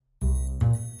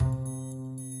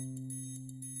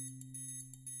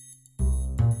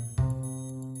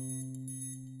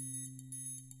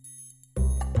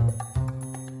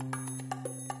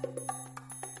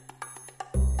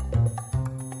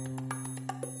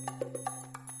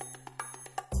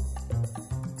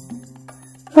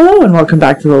Hello and welcome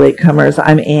back to The Latecomers.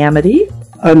 I'm Amity.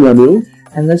 I'm Lemuel.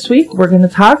 And this week we're going to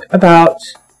talk about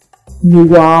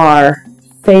noir,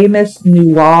 famous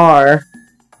noir,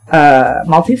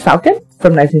 Maltese Falcon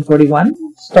from 1941,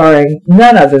 starring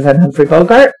none other than Humphrey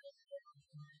Bogart.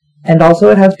 And also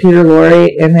it has Peter Lorre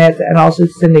in it, and also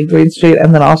Sidney Greenstreet,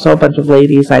 and then also a bunch of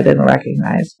ladies I didn't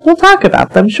recognize. We'll talk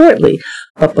about them shortly.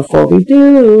 But before we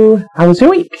do, how was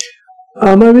your week?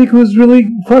 My week was really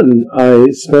fun. I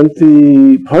spent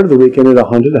the part of the weekend at a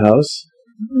haunted house.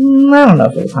 I don't know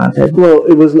if it was haunted. Well,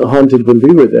 it wasn't haunted when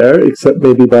we were there, except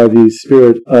maybe by the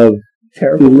spirit of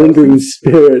Terrible the lingering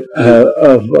spirit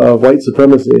of white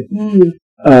supremacy.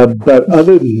 But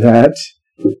other than that,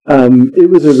 it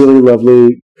was a really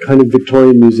lovely kind of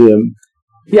Victorian museum.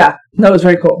 Yeah, no, it was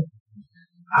very cool.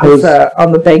 It was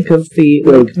on the bank of the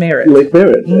Lake Merritt. Lake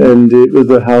Merritt, and it was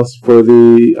the house for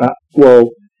the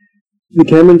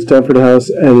Cameron Stanford House,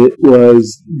 and it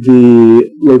was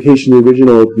the location of the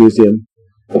original museum.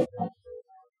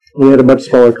 We had a much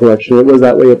smaller collection. It was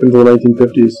that way up until the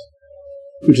 1950s,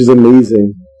 which is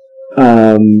amazing.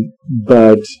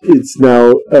 But it's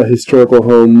now a historical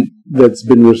home that's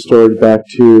been restored back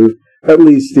to, at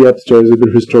least the upstairs has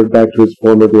been restored back to its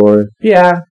former glory.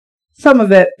 Yeah. Some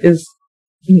of it is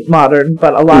modern,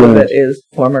 but a lot of it is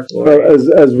former glory.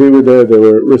 Well, as we were there, they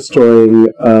were restoring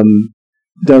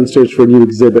downstairs for a new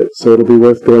exhibit, so it'll be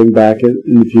worth going back in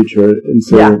the future. And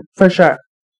so, yeah, for sure.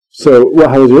 So,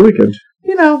 how was your weekend?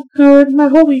 You know, good. My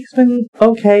whole week's been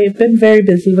okay. I've been very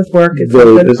busy with work. It's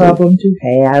very a good busy. problem to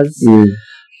have.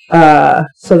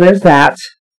 So there's that.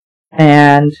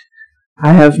 And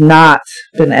I have not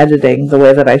been editing the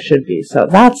way that I should be. So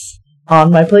that's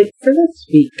on my plate for this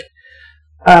week.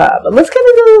 But let's get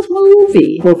into this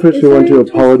movie. Well, first we want to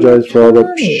apologize for all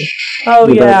the Oh,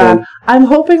 the yeah. background. I'm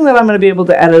hoping that I'm going to be able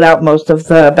to edit out most of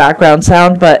the background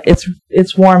sound, but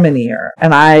it's warm in here,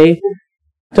 and I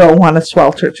don't want to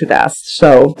swelter to death,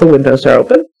 so the windows are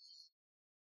open.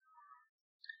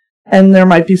 And there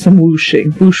might be some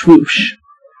whooshing, whoosh whoosh.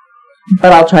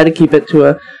 But I'll try to keep it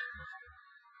to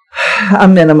a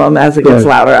minimum as it gets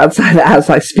louder outside as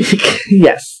I speak.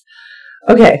 Yes.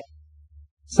 Okay.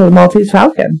 So the Maltese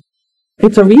Falcon.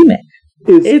 It's a remake.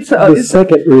 It's the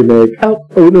second remake. Oh,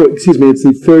 no, excuse me. It's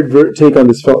the third take on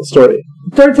this story.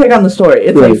 Third take on the story.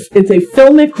 It's a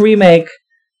filmic remake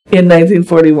in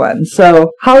 1941.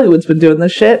 So Hollywood's been doing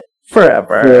this shit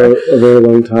forever. For a very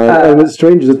long time. And what's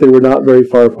strange is that they were not very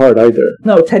far apart either.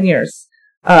 No, 10 years.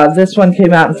 This one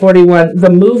came out in 41.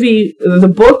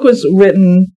 The book was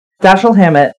written, Dashiell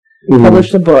Hammett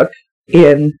published the book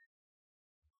in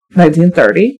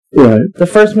 1930. Right. The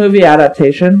first movie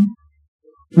adaptation,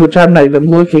 which I'm not even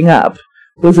looking up,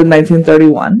 was in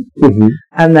 1931.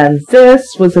 And then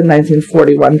this was in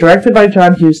 1941, directed by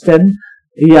John Huston.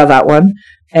 Yeah, that one.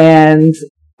 And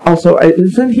also,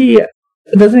 doesn't he have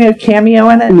a cameo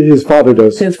in it? His father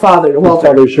does. His father, Walter.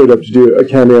 His father showed up to do a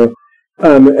cameo.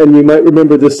 And you might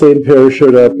remember the same pair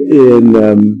showed up in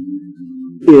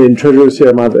Treasure of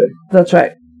Sierra Madre. That's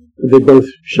right. They both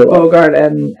show up. Bogart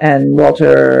and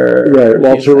Walter. Right.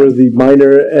 Walter was the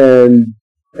minor,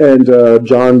 and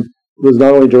John was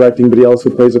not only directing, but he also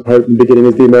plays a part in the beginning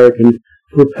as the American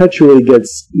who perpetually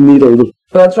gets needled.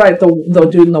 That's right, the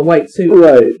dude in the white suit.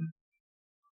 Right.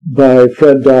 By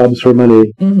Fred Dobbs for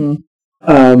money. But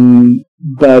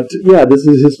yeah, this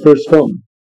is his first film.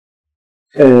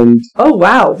 And oh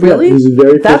wow, really? Yeah, his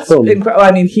very first film.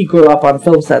 I mean, he grew up on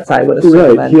film sets, I would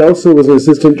assume. Right. He also was an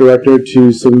assistant director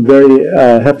to some very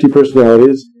hefty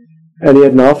personalities, and he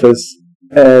had an office,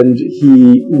 and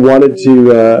he wanted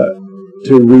to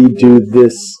redo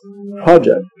this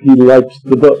project. He liked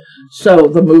the book. So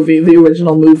the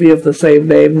original movie of the same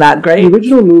name, not great? The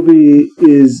original movie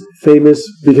is famous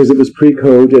because it was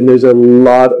pre-code, and there's a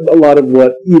lot of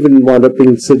what even wound up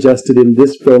being suggested in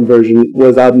this film version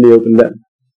was out in the open then.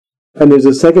 And there's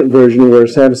a second version where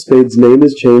Sam Spade's name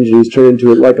is changed, and he's turned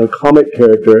into like a comic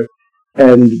character,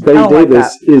 and Betty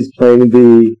Davis is playing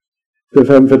the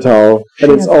femme fatale,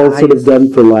 and it's all sort of done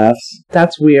for laughs.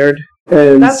 That's weird.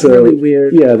 And that's really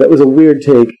weird. Yeah, that was a weird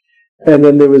take. And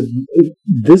then there was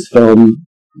this film,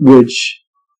 which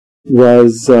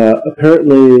was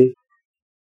apparently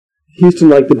Huston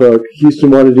liked the book.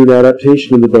 Huston wanted to do an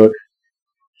adaptation of the book.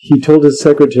 He told his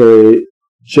secretary,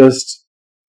 just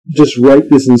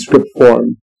write this in script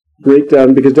form. Break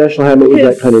down, because Dashiell Hammett was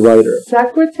that kind of writer.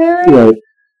 Secretary? Right.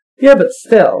 Yeah, but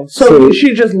still. So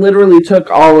she just literally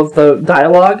took all of the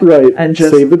dialogue? Right. And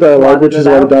just saved the dialogue, which is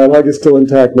why the dialogue is still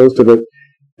intact, most of it.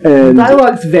 And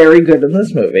dialogue's very good in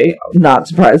this movie, not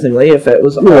surprisingly, if it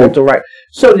was all direct.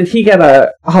 So did he get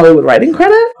a Hollywood writing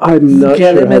credit? I'm not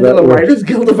get sure him how into that the works. Writers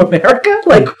Guild of America?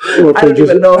 Like, or I don't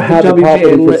just even know if had the the property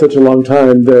WGA for such a long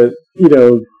time that,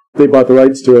 they bought the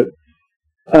rights to it.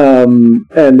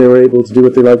 And they were able to do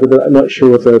what they liked with it. I'm not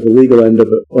sure what the legal end of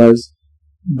it was.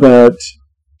 But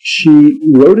she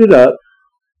wrote it up,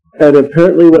 and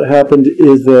apparently what happened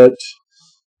is that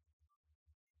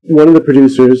one of the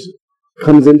producers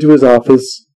comes into his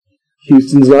office,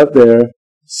 Houston's not there,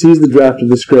 sees the draft of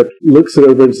the script, looks it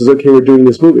over and says, okay, we're doing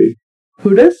this movie.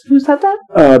 Who does? Who said that?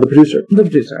 The producer. The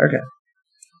producer, okay.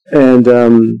 And,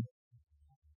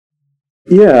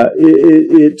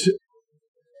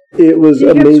 it was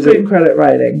amazing. Gets screen credit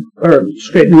writing, or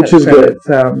screen which is credits.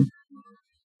 good.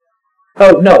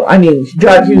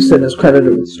 John Huston is credited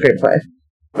with the screenplay.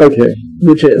 Okay.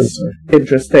 Which is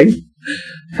interesting.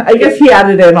 I guess he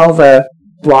added in all the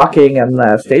blocking and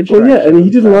the stage direction. Well, yeah, and he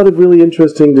did a lot of really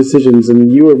interesting decisions,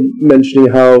 and you were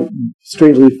mentioning how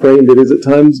strangely framed it is at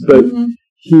times, but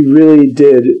he really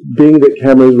did, being that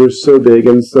cameras were so big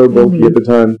and so bulky at the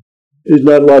time. There's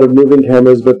not a lot of moving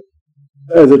cameras, but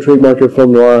as a trademark of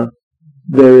film noir,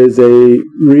 there is a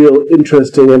real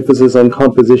interesting emphasis on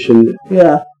composition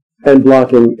and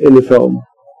blocking in the film.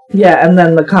 Yeah, and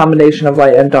then the combination of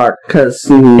light and dark, because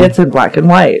it's in black and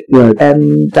white. Right.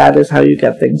 And that is how you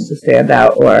get things to stand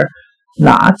out or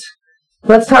not.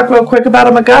 Let's talk real quick about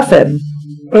a MacGuffin.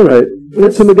 All right.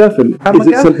 What's a MacGuffin? Is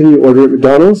it something you order at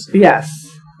McDonald's? Yes.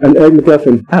 An egg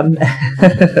MacGuffin.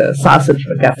 Sausage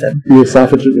MacGuffin. Yeah,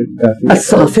 sausage MacGuffin. A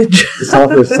sausage.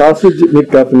 Sausage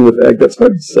MacGuffin with egg. That's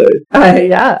hard to say.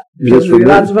 Yeah. Because you're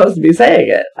not supposed to be saying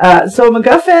it. So a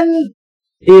MacGuffin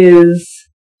is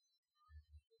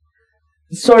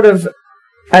sort of,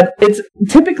 it's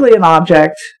typically an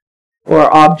object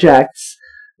or objects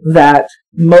that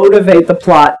motivate the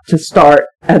plot to start,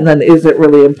 and then is it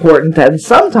really important? And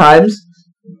sometimes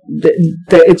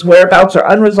its whereabouts are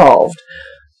unresolved.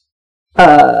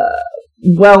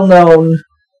 Well-known,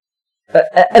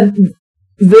 and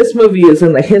this movie is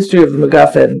in the history of the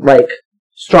MacGuffin, like,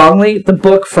 strongly, the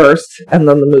book first, and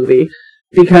then the movie,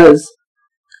 because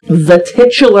the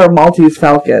titular Maltese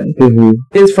Falcon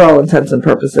is, for all intents and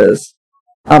purposes,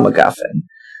 a MacGuffin.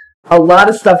 A lot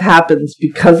of stuff happens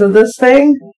because of this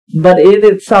thing, but it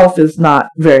itself is not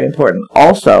very important.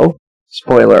 Also,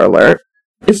 spoiler alert,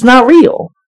 it's not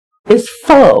real. It's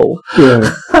faux.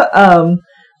 Yeah.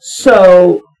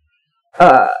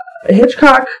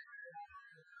 Hitchcock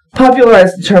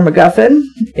popularized the term MacGuffin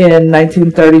in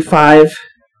 1935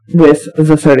 with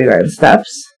The 39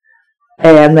 Steps.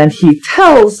 And then he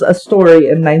tells a story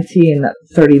in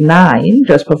 1939,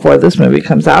 just before this movie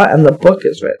comes out, and the book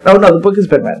is written. Oh, no, the book has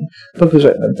been written. The book was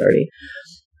written in 30.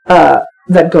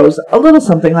 That goes a little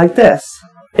something like this.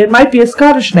 It might be a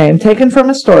Scottish name taken from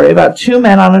a story about two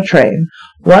men on a train.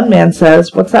 One man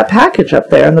says, "What's that package up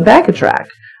there in the baggage rack?"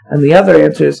 And the other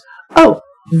answers, "Oh,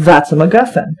 that's a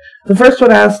MacGuffin." The first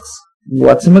one asks,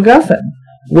 "What's a MacGuffin?"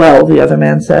 "Well," the other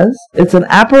man says, "it's an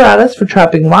apparatus for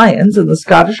trapping lions in the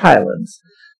Scottish Highlands."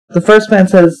 The first man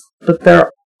says, "But there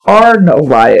are no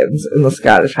lions in the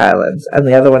Scottish Highlands." And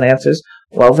the other one answers,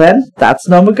 "Well then, that's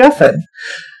no MacGuffin."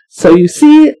 So you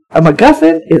see, a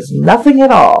MacGuffin is nothing at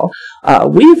all.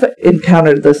 We've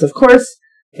encountered this, of course,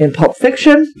 in Pulp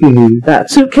Fiction. That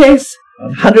suitcase,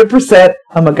 100%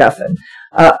 a MacGuffin.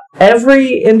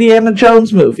 Every Indiana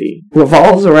Jones movie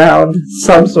revolves around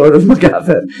some sort of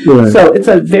MacGuffin. Right. So it's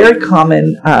a very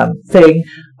common thing.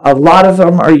 A lot of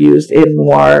them are used in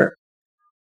noir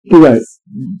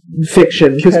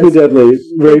fiction. Kiss Me Deadly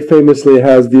very famously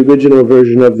has the original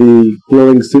version of the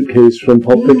glowing suitcase from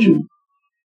Pulp Fiction.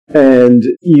 And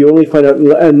you only find out,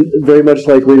 and very much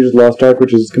like Raiders of the Lost Ark,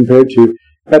 which is compared to,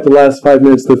 at the last 5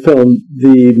 minutes of the film,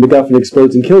 the MacGuffin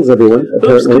explodes and kills everyone,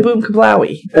 apparently. Oops, kaboom,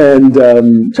 kablowie. And,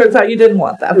 turns out you didn't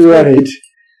want that. Right.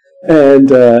 And,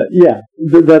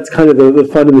 that's kind of the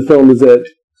fun in the film is that,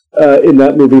 in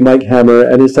that movie, Mike Hammer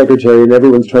and his secretary and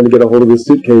everyone's trying to get a hold of this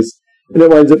suitcase, and it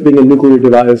winds up being a nuclear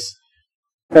device.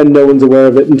 And no one's aware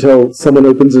of it until someone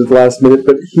opens it at the last minute,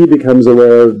 but he becomes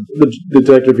aware of, the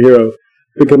detective hero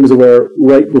becomes aware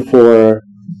right before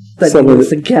someone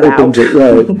needs to get out. It.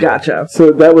 Right. Gotcha. So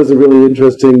that was a really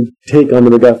interesting take on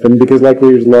the MacGuffin, because like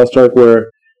Raiders of the Lost Ark, where,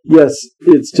 yes,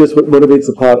 it's just what motivates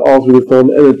the plot all through the film,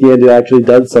 and at the end it actually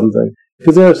does something.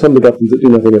 Because there are some MacGuffins that do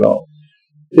nothing at all.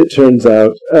 It turns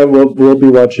out, we'll be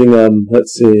watching,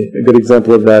 let's see, a good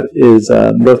example of that is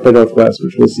North by Northwest,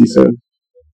 which we'll see soon.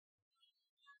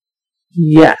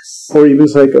 Yes. Or even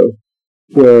Psycho,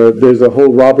 where there's a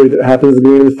whole robbery that happens at the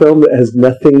beginning of the film that has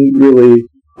nothing really,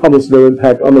 almost no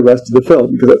impact on the rest of the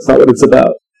film, because that's not what it's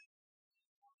about.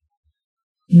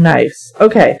 Nice.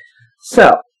 Okay,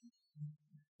 so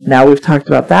now we've talked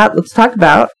about that. Let's talk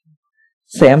about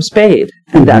Sam Spade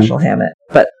and Dashiell Hammett,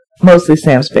 but mostly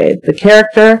Sam Spade. The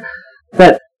character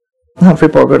that Humphrey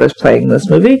Bogart is playing in this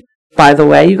movie, by the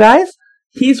way, you guys,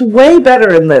 he's way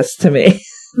better in this to me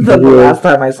than the last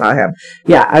time I saw him.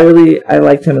 Yeah, I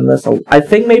liked him in this. I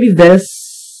think maybe this...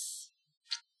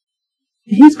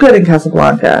 He's good in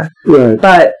Casablanca, right.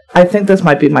 But I think this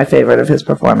might be my favorite of his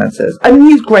performances. I mean,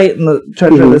 he's great in The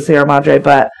Treasure of the Sierra Madre,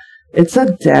 but it's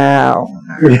a down.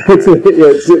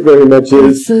 It very much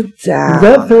is. It's a down.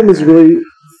 That film is really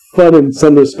fun in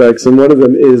some respects, and one of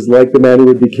them is Like the Man Who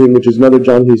Would Be King, which is another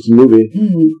John Huston movie,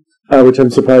 which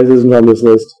I'm surprised isn't on this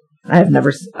list. I have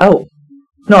never seen... Oh.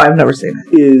 No, I've never seen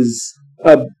it. Is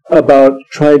about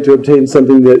trying to obtain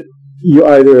something that you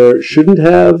either shouldn't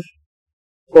have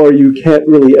or you can't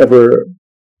really ever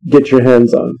get your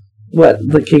hands on. What,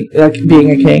 the king?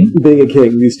 Being a king? Being a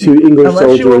king. These two English soldiers...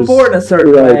 Unless you were born a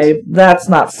certain way, that's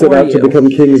not for you. Set out to become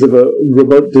kings of a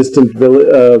remote, distant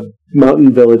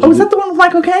mountain village. Oh, is that the one with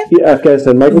Michael Caine? Yeah,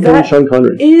 Afghanistan. Michael Caine and Sean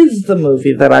Connery. Is the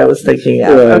movie that I was thinking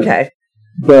of. Right. Okay.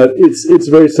 But it's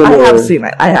very similar. I have seen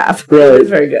it. I have. Right. It's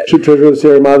very good. Treasure of the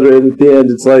Sierra Madre, and at the end,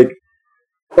 it's like,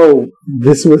 oh,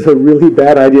 this was a really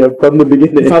bad idea from the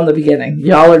beginning. From the beginning.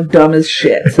 Y'all are dumb as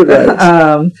shit.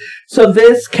 Right. So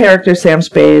this character, Sam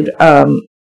Spade,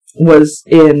 was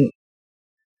in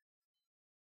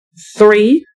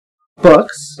 3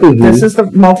 books. This is the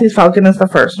Maltese Falcon is the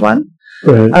first one.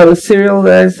 Right. I was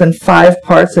serialized in 5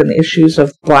 parts and issues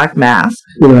of Black Mask.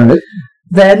 Right.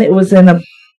 Then it was in a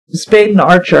Spade and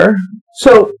Archer.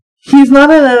 So he's not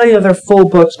in any other full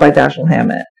books by Dashiell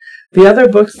Hammett. The other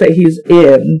books that he's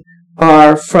in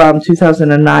are from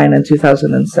 2009 and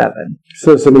 2007.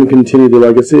 So someone continued the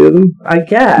legacy of them? I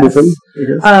guess. With them?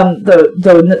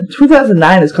 The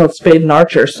 2009 is called Spade and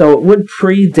Archer, so it would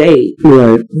predate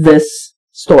this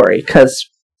story, because,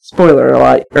 spoiler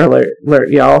alert,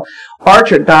 y'all,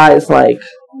 Archer dies, like,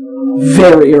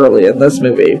 very early in this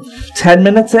movie. 10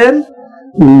 minutes in?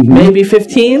 Maybe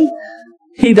 15?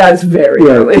 He dies very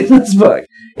early in this book.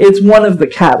 It's one of the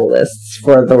catalysts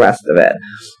for the rest of it.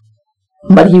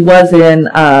 But he was in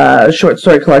a short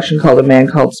story collection called A Man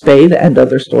Called Spade and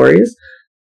Other Stories.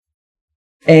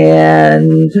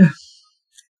 And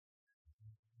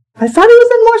I thought he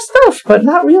was in more stuff, but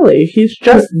not really. He's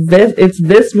just this.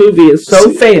 This movie is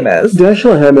so famous.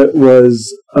 Dashiell Hammett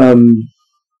was,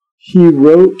 he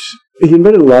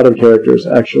invented a lot of characters,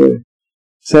 actually.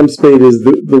 Sam Spade is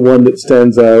the one that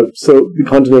stands out. So the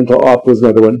Continental Op was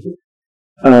another one.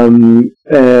 And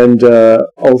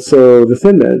also the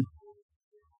Thin Man.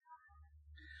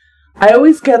 I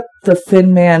always get the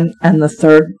Thin Man and the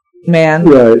Third Man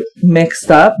mixed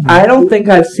up. I don't think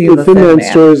I've seen the Thin Man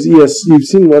stories. Yes, you've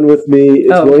seen one with me. It's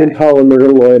William Powell and Myrna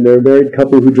Loy, and they're a married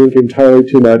couple who drink entirely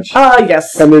too much.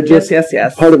 Yes. And they're just yes.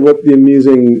 Part of what the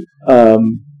amusing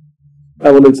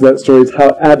elements of that story is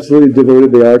how absolutely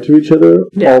devoted they are to each other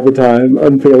all the time,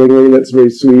 unfailingly. That's very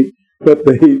sweet. But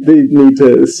they need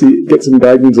to get some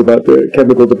guidance about their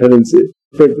chemical dependency,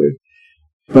 frankly.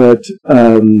 But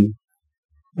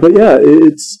yeah,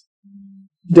 it's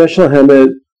Dashiell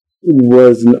Hammett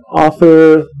was an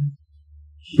author.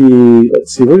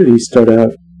 Let's see, where did he start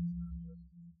out?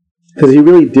 Because he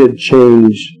really did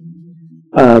change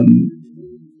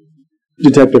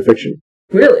detective fiction.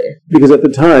 Really? Because at the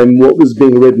time, what was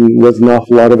being written was an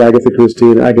awful lot of Agatha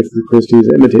Christie and Agatha Christie's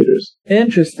imitators.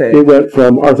 Interesting. It went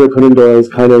from Arthur Conan Doyle's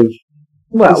kind of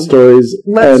stories.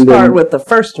 Let's start with the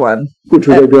first one. Which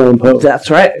was Edgar Allan Poe. That's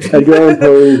right. Edgar Allan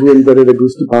Poe, who invented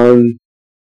Auguste Dupin,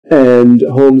 and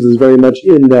Holmes is very much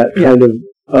in that kind of...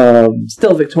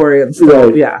 still Victorian,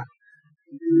 yeah.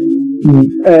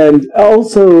 And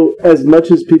also, as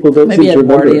much as people don't seem to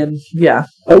remember... Edwardian, yeah.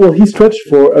 Well, he stretched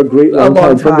for a great long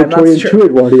time, from Victorian to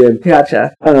Edwardian.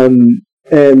 Gotcha. And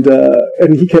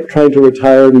he kept trying to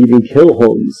retire and even kill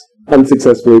Holmes,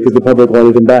 unsuccessfully, because the public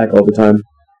wanted him back all the time.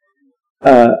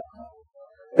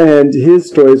 And his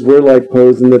stories were like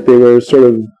Poe's in that they were sort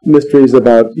of mysteries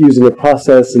about using a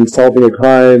process and solving a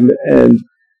crime, and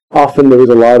often there was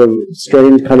a lot of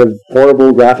strange, kind of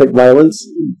horrible graphic violence,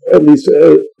 at least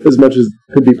as much as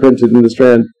could be printed in the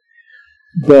Strand.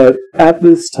 But at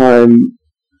this time,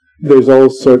 there's all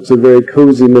sorts of very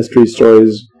cozy mystery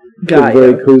stories with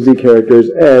very cozy characters,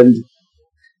 and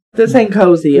this ain't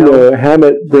cozy,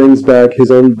 Hammett brings back his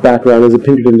own background as a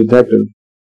Pinkerton detective.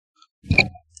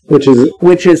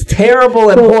 Which is terrible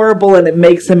and horrible, and it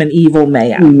makes him an evil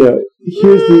man. No.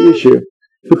 Here's the issue.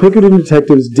 The Pinkerton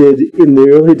detectives did, in the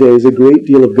early days, a great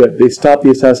deal of good. They stopped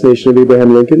the assassination of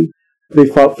Abraham Lincoln. They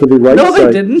fought for the right side. No,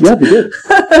 they didn't. Yeah, they did.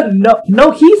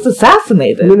 no, he's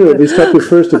assassinated. No, they stopped the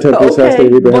first attempt to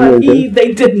assassinate Abraham Lincoln.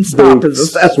 They didn't stop his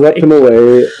assassination. Swept him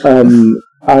away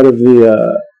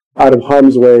out of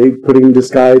harm's way, putting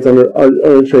disguise on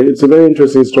a train. It's a very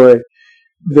interesting story.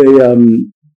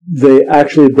 They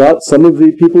actually brought some of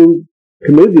the people who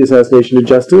committed the assassination to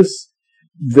justice.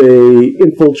 They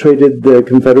infiltrated the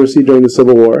Confederacy during the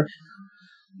Civil War.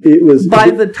 It was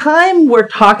by the time we're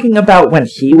talking about when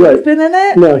he would have been in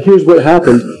it. Now, here's what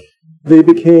happened. They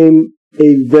became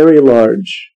a very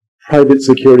large private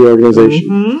security organization.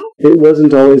 Mm-hmm. It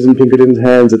wasn't always in Pinkerton's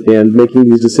hands at the end, making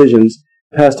these decisions,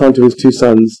 passed on to his two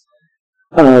sons.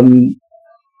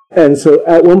 And so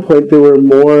at one point there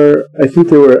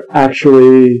were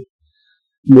actually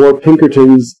more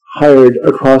Pinkertons hired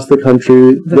across the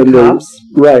country than cops.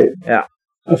 Right. Yeah.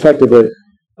 Effectively.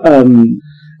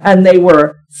 And they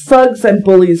were thugs and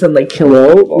bullies, and they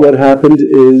killed people. What happened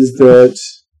is that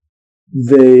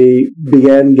they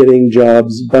began getting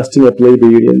jobs busting up labor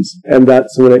unions, and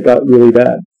that's when it got really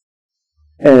bad.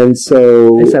 And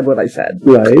so... I said what I said.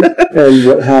 Right. And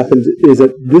what happened is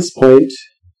at this point,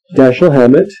 Dashiell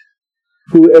Hammett,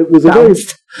 who was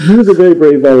a very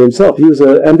brave man himself. He was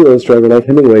an ambulance driver like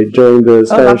Hemingway during the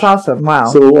Spanish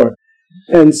Civil War.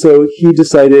 And so he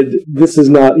decided he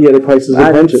had a crisis of conscience.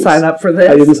 I didn't sign up for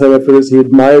this. He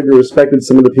admired and respected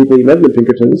some of the people he met in the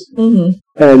Pinkertons. Mm-hmm.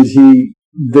 And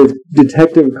the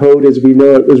detective code as we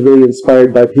know it was really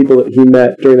inspired by people that he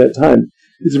met during that time.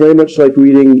 It's very much like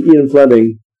reading Ian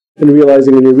Fleming and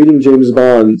realizing when you're reading James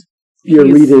Bond, you're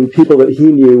reading people that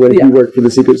he knew when he worked for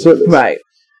the Secret Service. Right.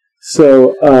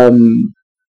 So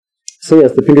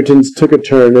yes, the Pinkertons took a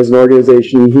turn as an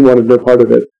organization. He wanted no part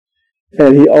of it.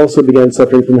 And he also began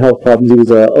suffering from health problems. He was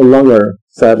a lunger,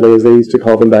 sadly, as they used to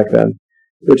call them back then,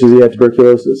 which is he had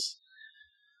tuberculosis.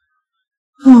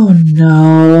 Oh,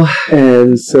 no.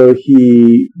 And so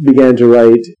he began to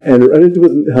write, and it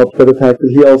wasn't helped by the fact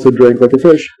that he also drank like a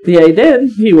fish. Yeah, he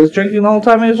did. He was drinking the whole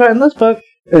time he was writing this book.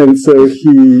 And so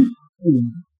he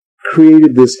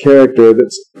created this character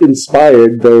that's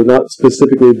inspired, though not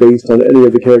specifically based on any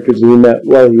of the characters he met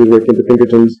while he was working at the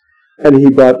Pinkertons. And he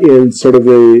brought in sort of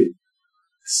a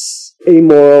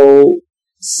amoral,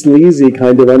 sleazy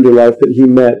kind of underlife that he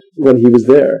met when he was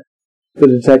there. The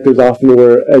detectives often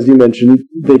were, as you mentioned,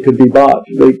 they could be bought.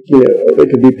 They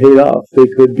could be paid off. They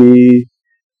could be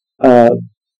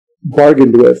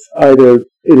bargained with, either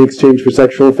in exchange for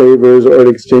sexual favors or in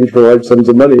exchange for large sums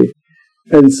of money.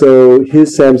 And so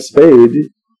his Sam Spade,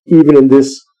 even in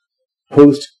this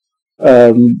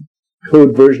post-code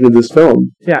version of this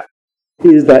film,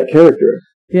 is that character.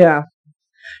 Yeah.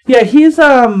 Yeah, he's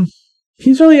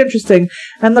really interesting.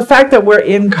 And the fact that we're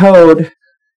in code,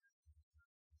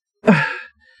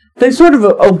 they sort of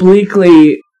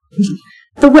obliquely...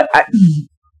 Let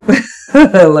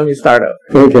me start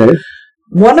over. Okay.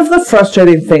 One of the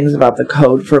frustrating things about the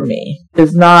code for me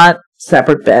is not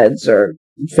separate beds or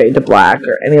fade to black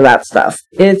or any of that stuff.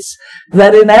 It's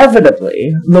that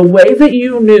inevitably, the way that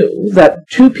you knew that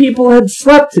two people had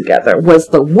slept together was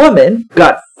the woman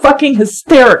got fucking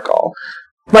hysterical.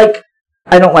 Like,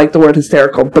 I don't like the word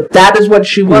hysterical, but that is what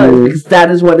she was, because that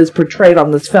is what is portrayed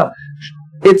on this film.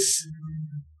 It's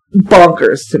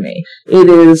bonkers to me. It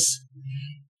is,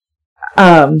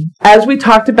 as we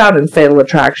talked about in Fatal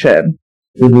Attraction,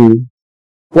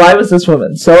 why was this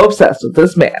woman so obsessed with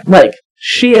this man? Like,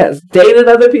 she has dated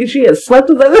other people, she has slept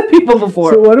with other people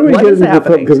before. So why don't we get into the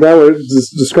film? Because now we're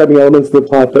just describing elements of the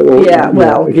plot that will...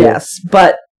 yes,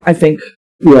 but I think...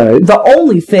 The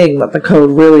only thing that the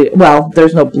code really... Well,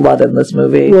 there's no blood in this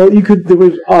movie. Well, there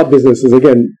were odd businesses.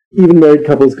 Again, even married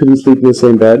couples couldn't sleep in the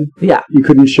same bed. Yeah. You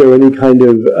couldn't show any kind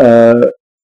of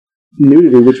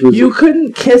nudity, which was... You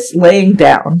couldn't kiss laying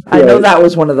down. I know that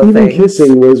was one of the even things.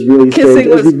 Kissing was really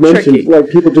Kissing strange. was tricky. Like,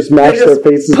 people just mashed their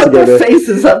faces put together. Their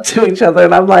faces up to each other,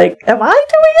 and I'm like, am I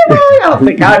doing it wrong? I don't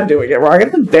think I'm doing it wrong. I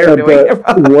think they're doing it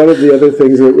wrong. One of the other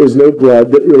things, there was no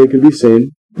blood that really could be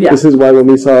seen. Yeah. This is why when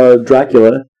we saw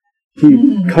Dracula...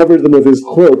 He covered them with his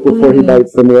cloak before he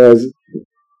bites them, whereas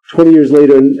 20 years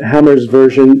later in Hammer's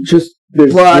version,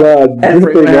 there's blood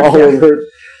dripping all over.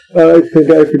 I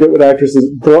forget what actress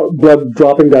is. Blood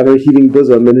dropping down her heaving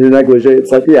bosom in her negligee.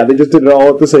 It's like, they just did it all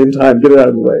at the same time. Get it out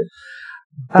of the way.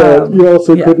 But you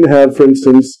also couldn't have, for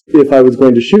instance, if I was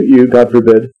going to shoot you, God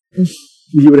forbid,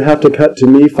 you would have to cut to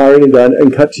me firing a gun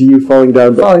and cut to you falling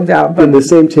down. But in the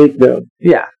same take, no.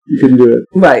 Yeah. You couldn't do it.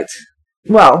 Right.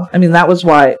 Well, I mean, that was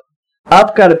why...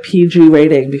 Up got a PG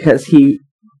rating because he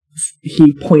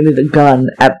pointed a gun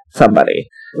at somebody.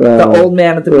 The old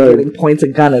man at the beginning points a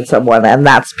gun at someone, and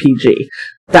that's PG.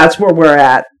 That's where we're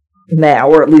at now,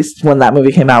 or at least when that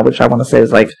movie came out, which I want to say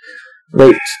is like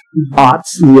late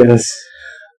aughts. Yes.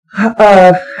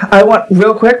 I want,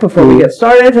 real quick before we get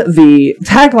started, the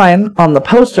tagline on the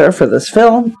poster for this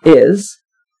film is,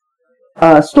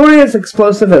 story as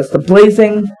explosive as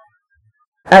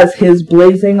his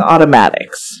blazing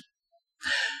automatics.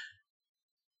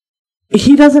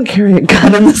 He doesn't carry a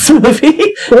gun in this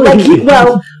movie.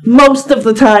 Most of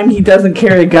the time he doesn't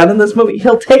carry a gun in this movie.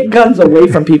 He'll take guns away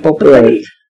from people, but then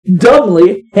he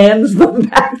dumbly hands them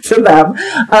back to them.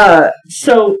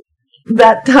 So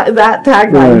that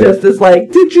tagline just is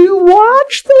like, did you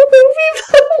watch the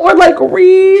movie or like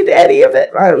read any of it?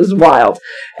 It was wild.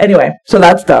 Anyway, so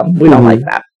that's dumb. We don't like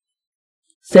that.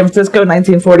 San Francisco,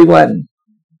 1941.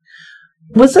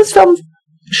 Was this film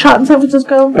shot in San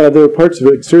Francisco? There were parts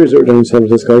of exteriors that were done in San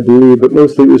Francisco, I believe, but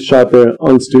mostly it was shot there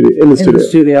in the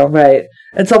studio, right.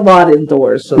 It's a lot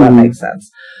indoors, so that makes sense.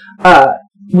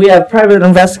 We have private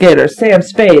investigators Sam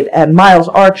Spade and Miles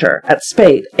Archer at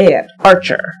Spade and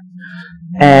Archer.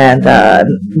 And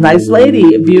nice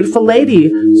lady, beautiful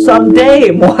lady, some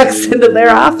dame walks into their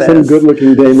office. Some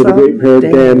good-looking dame with a great pair of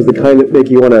dams, the kind that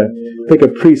make a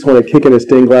priest want to kick in a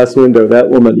stained glass window. That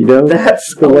woman, you know?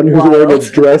 That's the one who's wearing a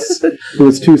dress that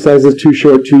was 2 sizes too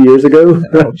short 2 years ago.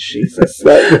 Oh, Jesus.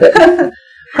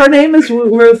 Her name is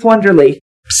Ruth Wonderly.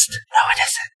 Psst, no, it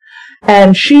isn't.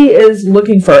 And she is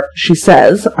looking for, she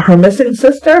says, her missing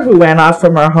sister, who ran off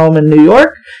from her home in New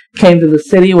York, came to the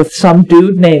city with some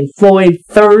dude named Floyd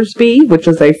Thursby, which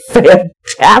is a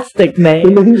fantastic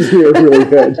name. The names here are really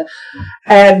good.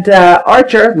 And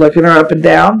Archer, looking her up and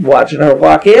down, watching her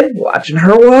walk in, watching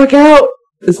her walk out,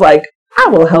 is like, I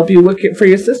will help you look for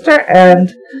your sister.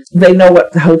 And they know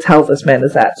what hotel this man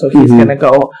is at, so he's going to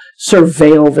go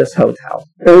surveil this hotel.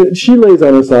 And she lays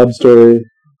on a sob story.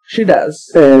 She does.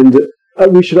 And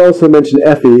we should also mention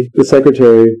Effie, the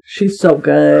secretary. She's so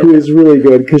good. Who is really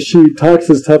good, because she talks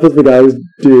as tough as the guys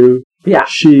do. Yeah.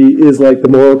 She is like the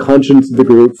moral conscience of the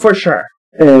group. For sure.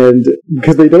 And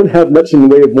because they don't have much in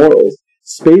the way of morals.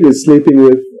 Spade is sleeping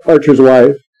with Archer's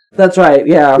wife. That's right,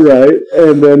 yeah. Right.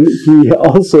 And then he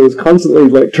also is constantly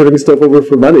like turning stuff over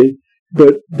for money.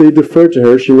 But they defer to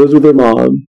her. She lives with her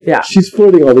mom. Yeah. She's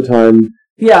flirting all the time.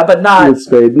 Yeah, but not with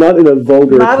Spade, not in a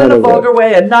vulgar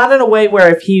way, and not in a way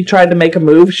where if he tried to make a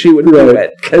move, she would do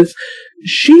it. Because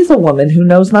she's a woman who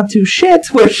knows not to shit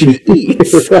where she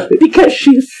eats because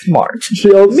she's smart.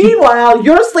 Meanwhile,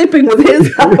 you're sleeping with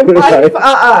his wife.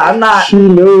 I'm not. She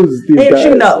knows these guys. And she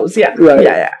knows, yeah. Right.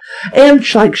 Yeah. And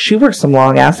she works some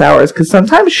long ass hours because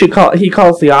sometimes he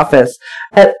calls the office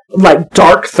at like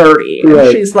dark 30,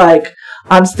 and she's like,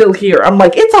 I'm still here. I'm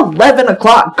like, it's 11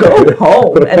 o'clock. Go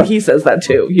home. And he says that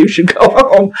too. You should go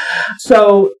home.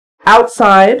 So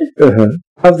outside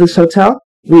of this hotel,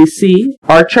 we see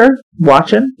Archer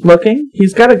watching, looking.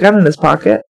 He's got a gun in his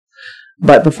pocket.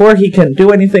 But before he can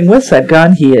do anything with said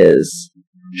gun, he is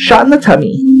shot in the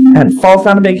tummy and falls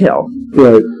down a big hill.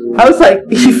 Right. I was like,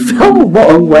 he fell a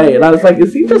long way. And I was like,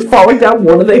 is he just falling down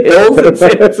one of the hills in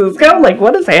San Francisco? Like,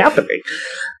 what is happening?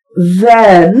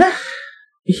 Then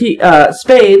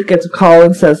Spade gets a call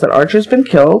and says that Archer's been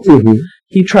killed.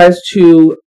 He tries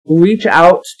to reach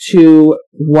out to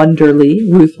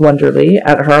Ruth Wonderly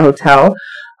at her hotel,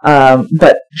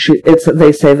 but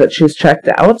they say that she's checked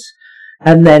out.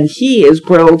 And then he is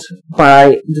grilled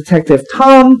by Detective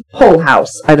Tom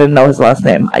Polhouse. I didn't know his last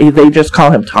name. They just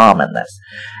call him Tom in this.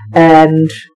 And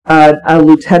a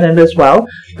lieutenant as well,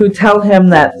 who tell him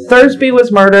that Thursby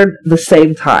was murdered the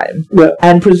same time. Yeah.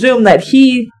 And presume that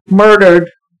he murdered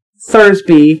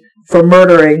Thursby for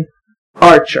murdering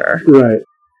Archer. Right.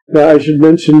 Now, I should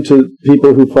mention to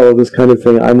people who follow this kind of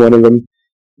thing, I'm one of them,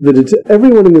 that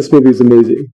everyone in this movie is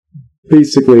amazing.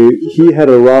 Basically, he had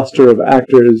a roster of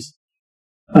actors.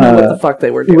 What the fuck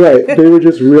they were doing. Right. They were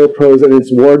just real pros, and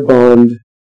it's Ward Bond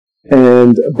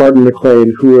and Barton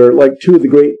McLean, who are like two of the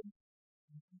great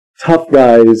tough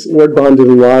guys. Ward Bond did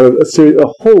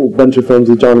a whole bunch of films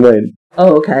with John Wayne.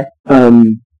 Oh, okay.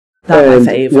 And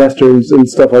westerns and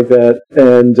stuff like that.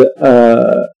 And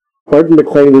Barton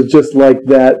McLean was just like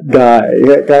that guy.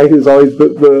 That guy who's always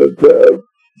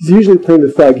he's usually playing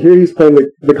the thug. Here he's playing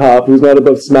the cop who's not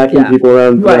above smacking people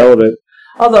around the hell of it.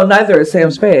 Although neither is Sam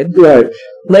Spade. Right.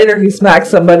 Later he smacks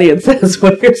somebody and says,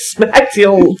 when you're smacked,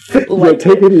 you'll like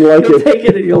take it and like it. Take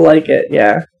it and you'll like it,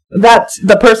 yeah. That's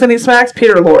the person he smacks,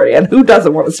 Peter Lorre. And who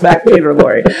doesn't want to smack Peter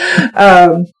Lorre?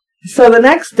 So the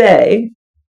next day,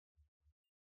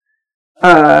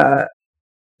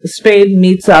 Spade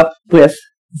meets up with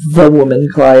the woman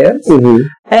client,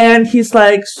 and he's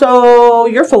like, so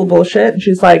you're full of bullshit. And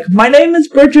she's like, my name is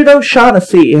Bridget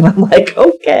O'Shaughnessy. And I'm like,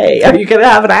 okay, are you gonna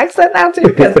have an accent now too?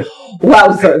 Because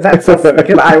Wowzer, that's a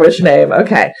fucking Irish name.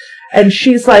 Okay. And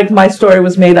she's like, my story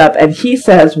was made up. And he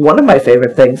says, one of my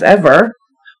favorite things ever.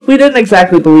 We didn't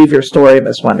exactly believe your story,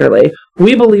 Miss Wonderly.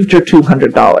 We believed your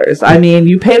 $200. I mean,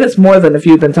 you paid us more than if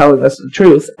you'd been telling us the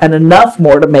truth, and enough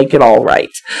more to make it all right.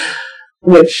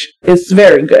 Which is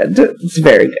very good. It's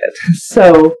very good.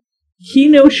 So, he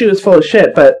knew she was full of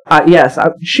shit, but yes,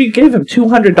 she gave him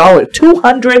 $200.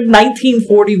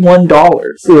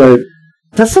 $1941. Right.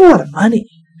 That's a lot of money.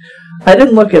 I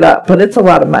didn't look it up, but it's a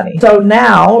lot of money. So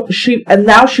now she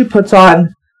puts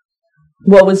on,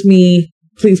 "What was me?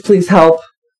 Please help.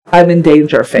 I'm in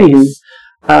danger" face,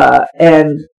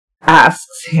 and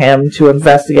asks him to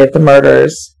investigate the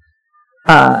murders.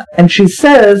 And she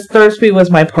says Thursby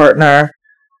was my partner,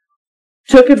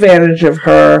 took advantage of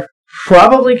her,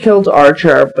 probably killed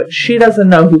Archer, but she doesn't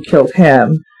know who killed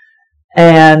him.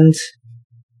 And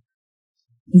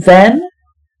then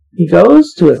he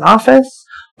goes to his office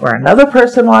where another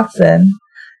person walks in.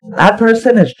 That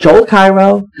person is Joel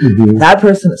Cairo. That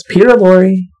person is Peter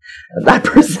Lorre. That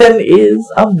person is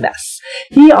a mess.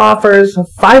 He offers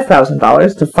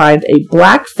 $5,000 to find a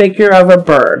black figure of a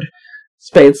bird.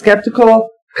 Spade's skeptical.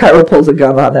 Cairo pulls a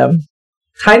gun on him.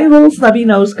 Tiny little snubby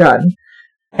nose gun.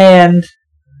 And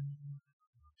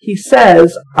he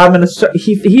says, "I'm gonna."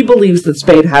 He believes that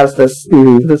Spade has this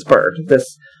bird,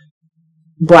 this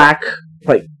black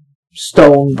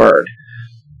stone bird,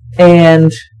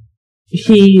 and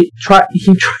he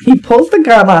pulls the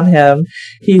gun on him.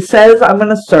 He says, "I'm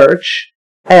gonna search,"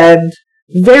 and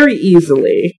very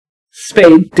easily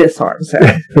Spade disarms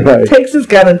him. Right. Takes his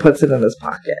gun and puts it in his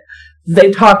pocket.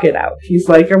 They talk it out. He's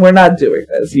like, "We're not doing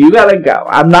this. You gotta go.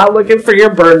 I'm not looking for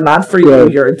your bird, not for you.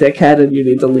 You're a dickhead and you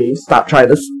need to leave. Stop trying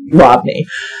to rob me."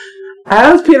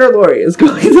 As Peter Lorre is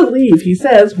going to leave, he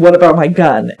says, "What about my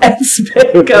gun?" And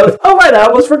Spade goes, "Oh, right, I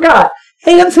almost forgot."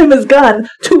 Hands him his gun,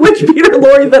 to which Peter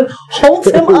Lorre then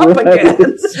holds him up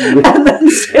again. And then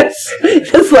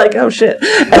just like, "Oh shit."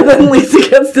 And then leans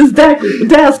against his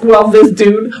desk while this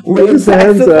dude puts his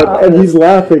hands up and he's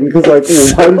laughing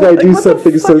because, why did I do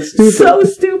something so stupid? So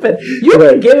stupid. You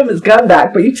can give him his gun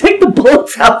back, but you take the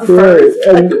bullets out first.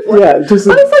 And, I was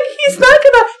like, he's not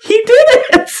gonna. He did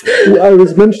it. I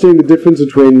was mentioning the difference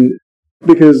between,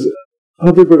 because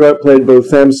Humphrey Bogart played both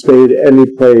Sam Spade and he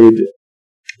played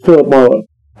Philip Marlowe.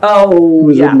 Oh, who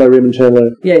was written by Raymond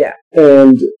Chandler. Yeah.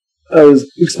 And I was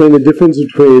explaining the difference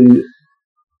between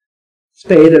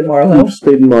Spade and Marlowe.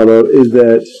 Is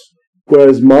that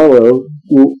whereas Marlowe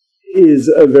is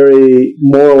a very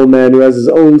moral man who has his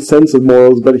own sense of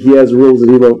morals, but he has rules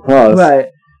that he won't cross. Right.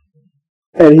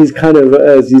 And he's kind of,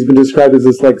 as he's been described, as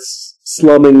this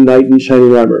slumming knight in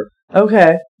shining armor.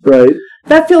 Okay. Right.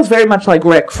 That feels very much like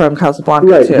Rick from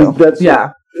Casablanca, too.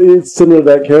 It's similar to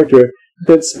that character.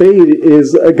 That Spade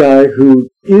is a guy who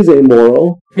is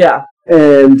amoral. Yeah.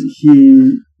 And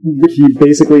he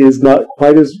basically is not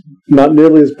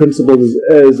nearly as principled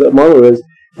as Marlowe is.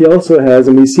 He also has,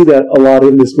 and we see that a lot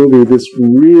in this movie, this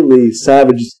really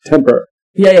savage temper.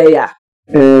 Yeah.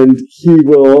 And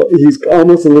he's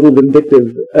almost a little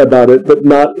vindictive about it, but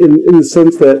not in the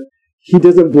sense that he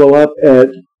doesn't blow up at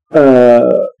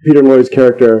Peter Lorre's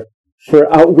character for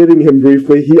outwitting him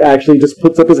briefly. He actually just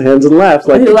puts up his hands and laughs.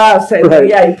 He laughs. Right.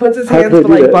 Yeah, he puts his hands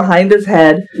behind his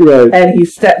head, right. And he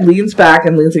leans back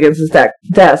and leans against his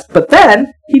desk. But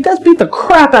then he does beat the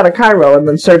crap out of Cairo and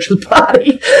then search his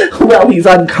body while he's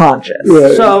unconscious.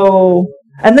 Right. So,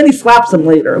 and then he slaps him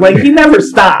later. He never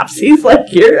stops. He's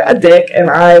like, "You're a dick, and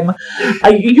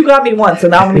you got me once,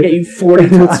 and now I'm going to get you 40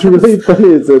 times." What's really funny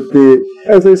is that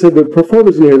as I said, the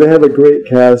performers in here, they have a great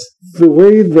cast. The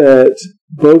way that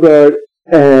Bogart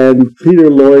and Peter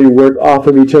Lorre work off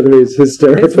of each other is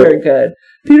hysterical. It's very good.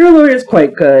 Peter Lorre is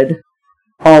quite good,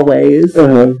 always.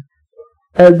 And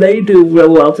they do real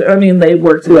well, too. I mean, they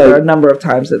worked together a number of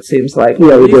times, it seems like.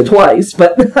 Yeah, at least twice,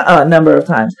 but a number of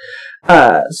times.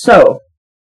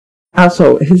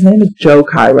 Also, his name is Joe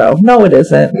Cairo. No, it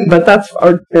isn't, but that's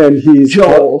and he's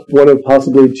Joel. One of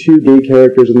possibly two gay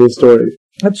characters in this story.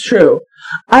 That's true.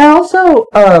 I also,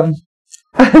 I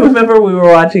remember we were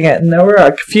watching it, and there were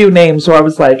a few names where I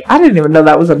was like, I didn't even know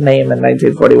that was a name in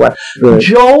 1941. Right.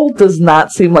 Joel does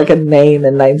not seem like a name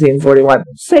in 1941.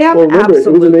 Sam, remember,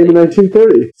 absolutely. It was a name in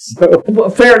 1930. So. Well,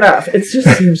 fair enough. It just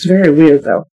seems very weird,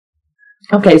 though.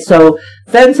 Okay, so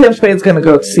then Sam Spade's going to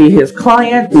go see his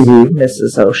client,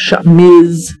 Ms.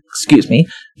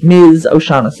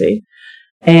 O'Shaughnessy,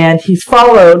 and he's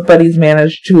followed, but he's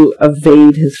managed to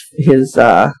evade his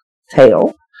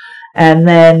tail. And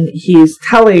then he's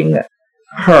telling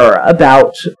her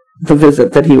about the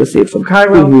visit that he received from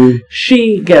Cairo. Mm-hmm.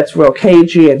 She gets real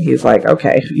cagey, and he's like,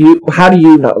 okay, how do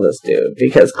you know this dude?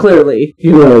 Because clearly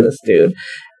you know this dude.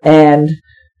 And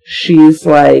she's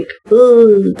like,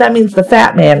 ooh, that means the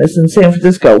fat man is in San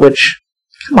Francisco, which,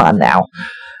 come on now.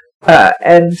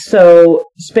 And so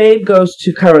Spade goes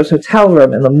to Cairo's hotel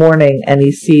room in the morning, and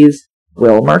he sees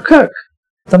Wilmer Cook,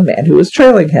 the man who was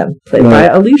trailing him, played by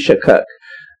Elisha Cook.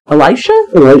 Elisha,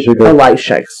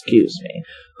 excuse me.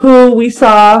 Who we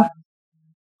saw...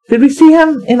 Did we see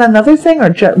him in another thing?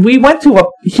 Or we went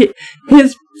to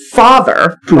his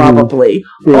father, probably,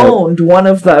 owned one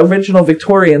of the original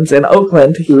Victorians in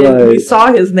Oakland. We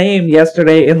saw his name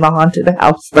yesterday in the haunted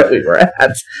house that we were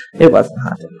at. It wasn't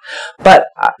haunted. But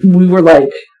we were like...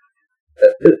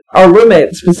 Our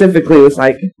roommate specifically was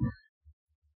like,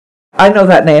 I know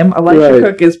that name. Elisha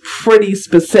Cook is pretty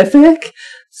specific.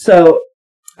 So...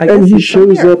 And he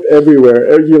shows up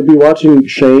everywhere. You'll be watching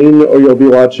Shane, or you'll be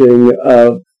watching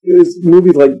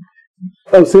movies like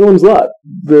Salem's Lot,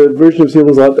 the version of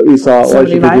Salem's Lot that we saw.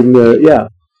 79?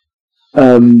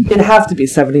 It'd have to be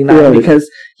 79 because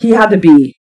he had to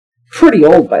be pretty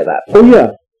old by that point. Oh,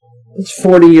 yeah. It's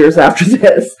 40 years after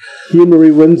this. He and Marie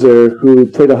Windsor, who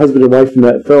played a husband and wife in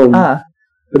that film,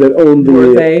 that owned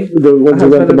the ones who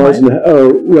rent the Mars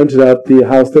and rented out the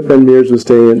house that Ben Mears was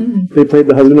staying in. Mm-hmm. They played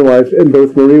the husband and wife, and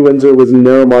both Marie Windsor was in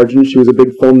Narrow Margin. She was a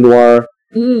big film noir,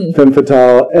 femme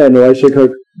fatale, and Elisha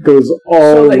Cook goes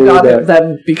all the way back. So they got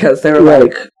them because they were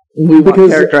like, we want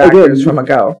character actors from a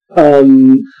go.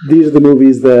 These are the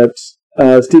movies that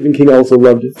Stephen King also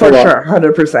loved. For sure,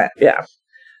 100%, yeah.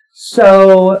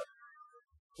 So,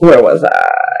 where was I?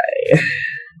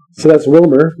 So that's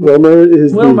Wilmer.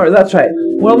 Wilmer, that's right.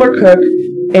 Wilmer Cook,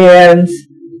 and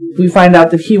we find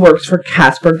out that he works for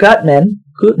Casper Gutman.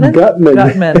 Gutman.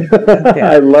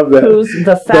 I love that. Who's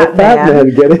the fat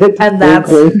man. Get it? And that's...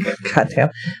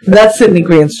 Goddamn. That's Sidney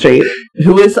Greenstreet,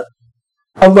 who is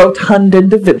a rotund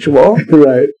individual.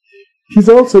 Right. He's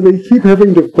also... They keep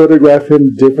having to photograph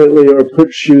him differently or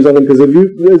put shoes on him, because as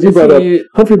you brought up,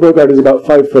 Humphrey Bogart is about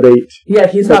 5'8". Yeah,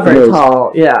 he's not very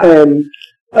tall. Yeah. And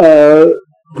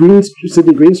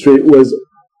Sidney Greenstreet was,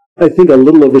 I think, a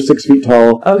little over 6 feet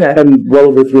tall. Okay. And well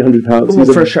over 300 pounds. He's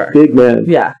a big man.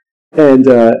 Yeah. And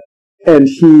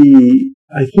he,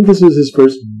 I think this was his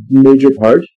first major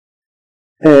part,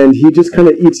 and he just kind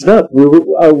of eats it up. We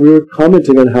were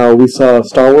commenting on how we saw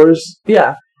Star Wars.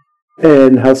 Yeah.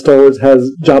 And how Star Wars has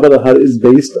Jabba the Hutt is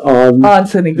based on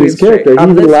Sidney his character. He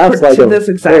even laughs like this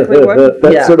exactly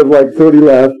that sort of like throaty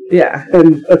laugh. Yeah.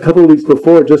 And a couple of weeks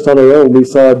before, just on our own, we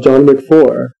saw John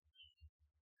McFour.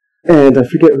 And I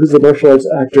forget who's the martial arts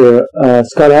actor,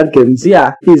 Scott Adkins.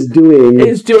 Yeah. He's doing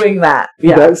that.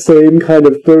 Yeah. That same kind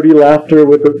of throaty laughter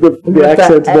with the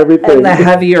accents and everything. And the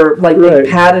heavier, they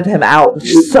padded him out,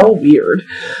 which is so weird.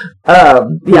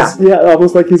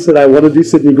 Almost like he said, I want to do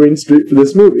Sidney Greenstreet for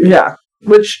this movie. Yeah.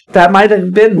 Which, that might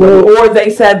have been, or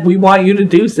they said, we want you to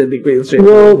do Sidney Greenstreet.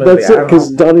 Well, that's it,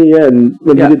 because Donnie Yen,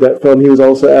 when he did that film, he was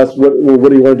also asked, what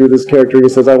do you want to do with this character? He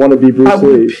says, I want to be Bruce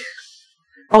Lee.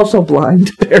 Also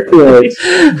blind, apparently.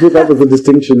 But that was the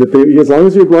distinction. That as long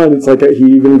as you're blind, it's like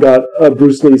he even got a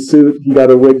Bruce Lee suit. He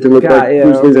got a wig to look like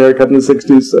Bruce Lee's haircut in the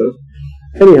 60s. So,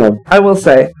 anyhow. I will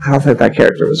say, I don't think that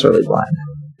character was really blind.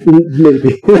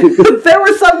 Maybe. There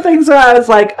were some things where I was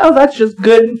like, oh, that's just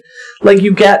good. Like,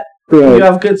 you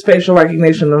have good spatial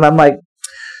recognition. And I'm like,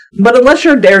 but unless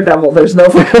you're Daredevil, there's no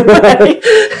way.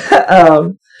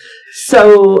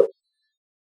 So...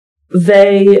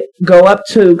 They go up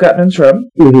to Gutman's room,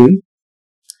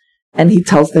 and he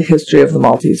tells the history of the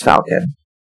Maltese Falcon.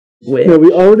 Now, we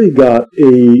already got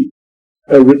a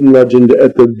written legend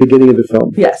at the beginning of the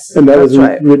film. Yes, and that was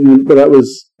written, but that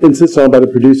was insisted on by the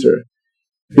producer,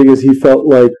 because he felt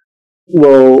like,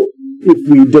 well, if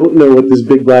we don't know what this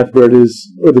big blackbird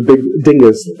is, or the big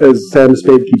dingus, as Sam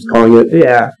Spade keeps calling it,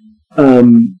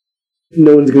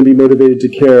 no one's going to be motivated to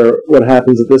care what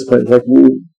happens at this point. It's like,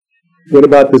 what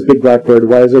about this big blackbird?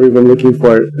 Why is everyone looking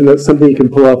for it? And that's something you can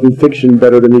pull off in fiction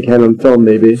better than you can on film,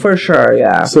 maybe. For sure,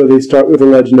 yeah. So they start with a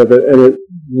legend of it, and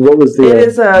It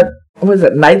is a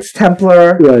Knights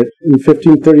Templar. Right. In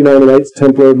 1539, the Knights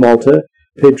Templar of Malta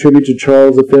paid tribute to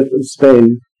Charles V of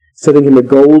Spain, sending him a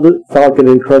gold falcon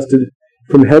encrusted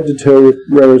from head to toe with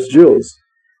rarest jewels.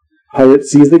 Pirate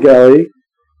seized the galley,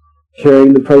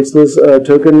 carrying the priceless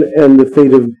token, and the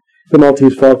fate of the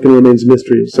Maltese Falcon remains a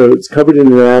mystery. So it's covered in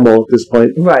enamel at this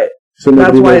point. Right. So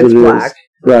that's why it's black.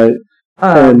 Right.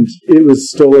 And it was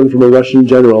stolen from a Russian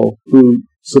general who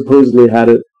supposedly had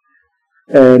it.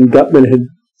 And Gutman had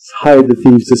hired the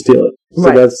thieves to steal it.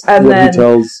 So that's what he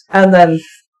tells. And then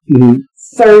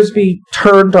Thursby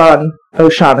turned on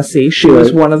O'Shaughnessy. She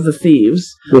was one of the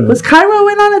thieves. Right. Was Cairo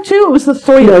in on it too? It was the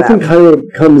three of them. I think Cairo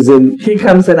comes in. He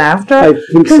comes in after? I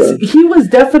think so. Because he was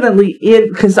definitely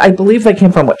in, because I believe they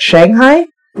came from, Shanghai?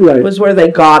 Right. Was where they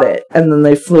got it, and then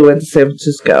they flew into San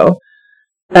Francisco,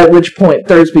 at which point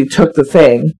Thursby took the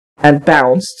thing and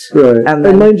bounced. Right. And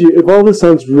mind you, if all this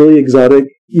sounds really exotic,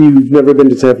 you've never been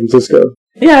to San Francisco.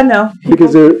 Yeah, no.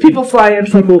 Because people fly in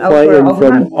from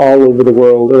all over the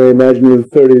world. And I imagine in the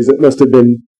 30s it must have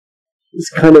been it's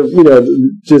kind of,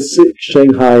 just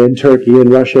Shanghai and Turkey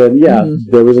and Russia. And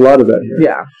there was a lot of that here.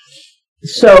 Yeah.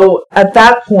 So at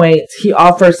that point, he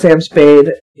offers Sam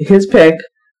Spade his pick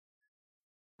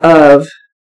of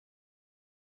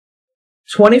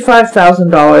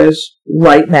 $25,000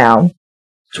 right now,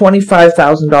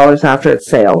 $25,000 after its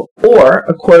sale, or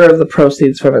a quarter of the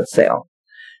proceeds from its sale.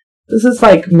 This is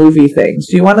like movie things.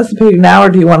 Do you want us to pay you now, or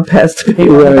do you want us to pay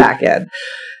you on the back end?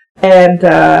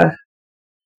 And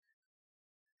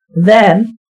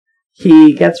then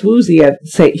he gets woozy and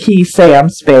Sam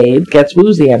Spade gets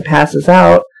woozy and passes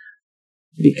out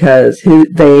because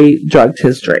they drugged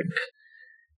his drink.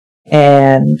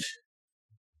 And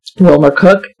Wilmer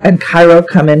Cook and Cairo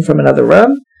come in from another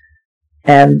room,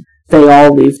 and they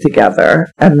all leave together.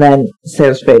 And then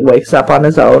Sam Spade wakes up on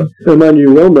his own. Remind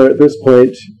you, Wilmer at this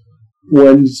point,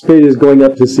 when Spade is going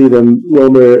up to see them,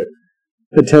 Wilmer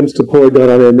attempts to pour a gun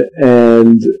on him,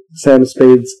 and Sam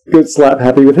Spade's good slap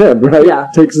happy with him, right? Yeah.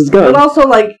 Takes his gun. But also,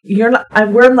 we're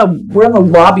in the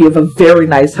lobby of a very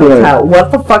nice hotel. Right.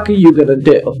 What the fuck are you gonna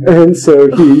do? And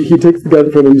so he takes the gun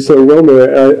from him. So Wilmer,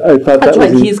 I thought that's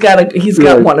that was he's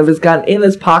got one of his gun in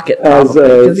his pocket. As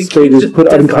Spade is put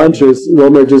unconscious,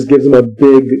 Wilmer just gives him a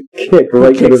big kick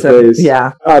right to the face.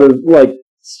 Yeah. Out of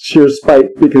sheer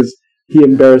spite because he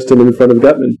embarrassed him in front of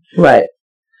Gutman. Right.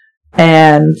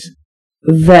 And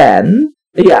then,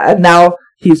 and now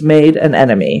he's made an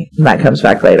enemy, and that comes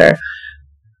back later.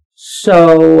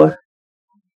 So,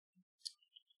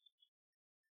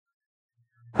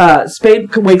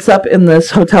 Spade wakes up in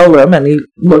this hotel room, and he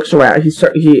looks around.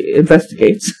 He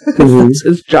investigates. That's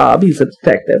his job. He's a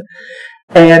detective.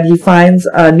 And he finds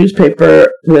a newspaper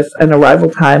with an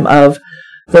arrival time of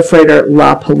the freighter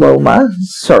La Paloma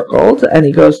circled, and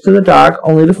he goes to the dock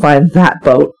only to find that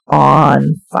boat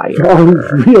on fire. On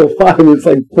real fire. It's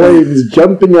like flames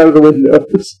jumping out of the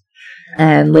windows.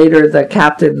 And later the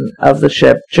captain of the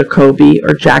ship, Jacoby,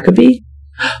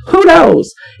 who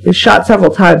knows, is shot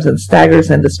several times and staggers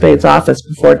into Spade's office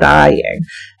before dying.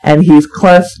 And he's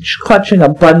clutching a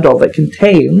bundle that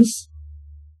contains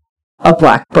a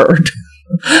black bird.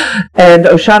 And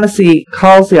O'Shaughnessy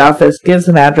calls the office, gives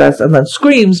an address, and then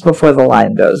screams before the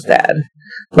line goes dead.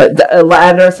 Like the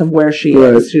address of where she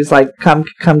is. She's like, come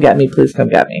get me, please come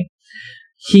get me.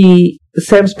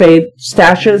 Sam Spade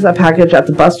stashes a package at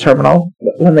the bus terminal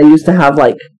when they used to have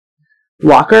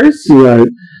lockers. Right.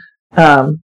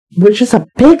 Which is a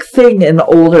big thing in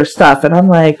older stuff. And I'm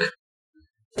like,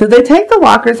 did they take the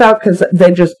lockers out because they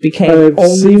just became only for crime?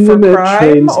 I've seen them at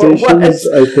train stations,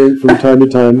 I think, from time to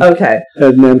time. Okay. At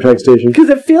an Amtrak station. Because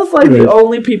it feels like the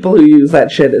only people who use that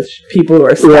shit is people who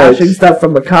are stashing stuff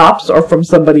from the cops or from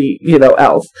somebody,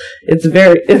 else. It's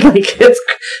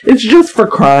it's just for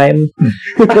crime.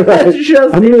 It's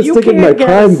just, I'm going to stick in my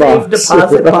crime box.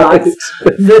 Deposit box.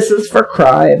 This is for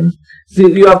crime. So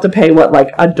you have to pay, $1?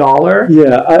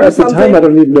 Yeah, at the time I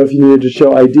don't even know if you needed to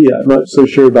show ID. I'm not so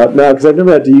sure about now, because I've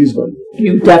never had to use one.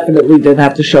 You definitely didn't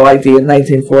have to show ID in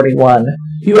 1941.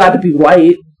 You had to be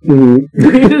white. Mm-hmm. You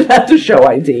didn't have to show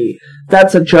ID.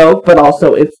 That's a joke, but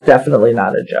also it's definitely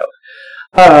not a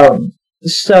joke.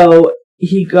 So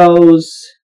he goes...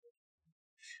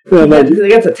 He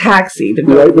gets a taxi to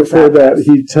go. Right before that,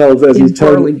 he tells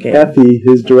Effie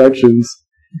his directions.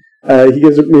 He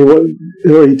gives me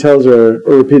he tells her,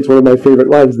 or repeats one of my favorite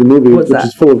lines in the movie, which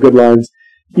is full of good lines.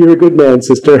 You're a good man,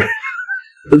 sister.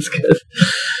 That's good.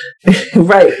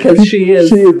 Right, because she is...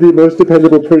 She is the most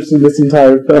dependable person in this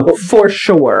entire film. For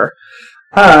sure.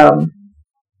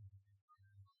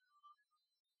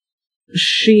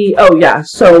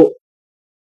 So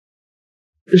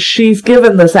she's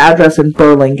given this address in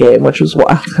Burlingame, which was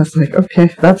wild. I was like,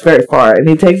 okay, that's very far. And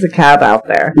he takes a cab out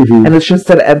there, and it's just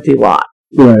an empty lot.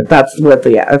 Right. That's at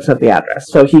the address.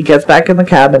 So he gets back in the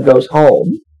cab and goes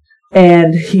home,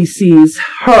 and he sees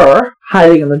her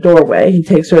hiding in the doorway. He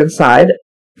takes her inside,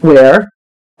 where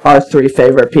our three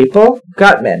favorite people,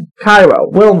 Gutman, Cairo,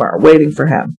 Wilmer, waiting for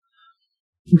him.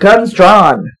 Guns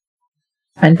drawn.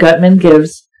 And Gutman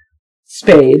gives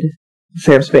Sam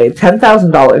Spade,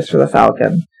 $10,000 for the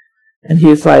Falcon. And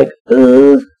he's like,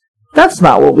 That's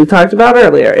not what we talked about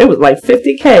earlier. It was like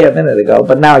 $50K a minute ago,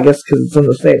 but now I guess because it's in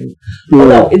the same... Yeah. Well,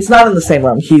 no, it's not in the same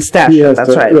room. He stashed it,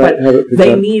 that's right. But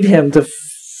they need him to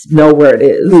know where it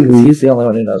is, because he's the only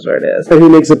one who knows where it is. And he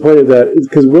makes a point of that,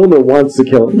 because Wilmer wants to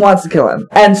kill him.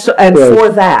 And for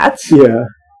that... Yeah.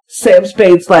 Sam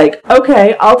Spade's like,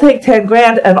 okay, I'll take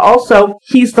 $10,000, and also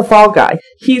he's the fall guy.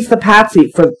 He's the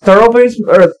patsy for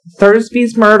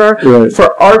Thursby's murder,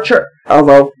 for Archer.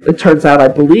 Although it turns out, I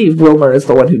believe Wilmer is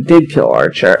the one who did kill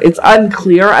Archer. It's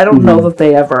unclear. I don't know that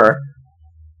they ever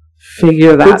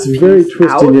figure that. It's very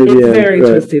twisty near the end. It's very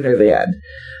twisty near the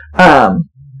end.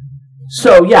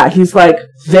 So yeah, he's like,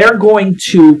 they're going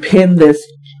to pin this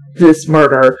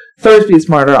murder, Thursby's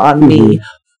murder, on me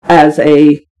as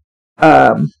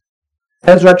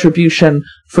retribution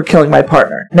for killing my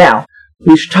partner. Now,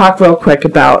 we should talk real quick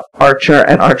about Archer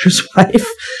and Archer's wife.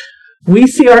 We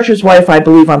see Archer's wife, I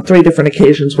believe, on 3 different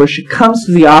occasions where she comes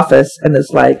to the office and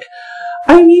is like,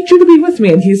 I need you to be with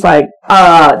me. And he's like,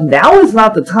 now is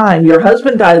not the time. Your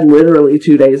husband died literally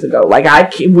 2 days ago.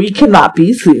 Like, we cannot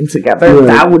be seen together. Right.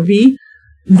 That would be...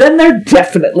 Then they're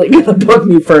definitely going to book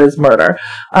me for his murder.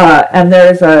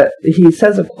 And he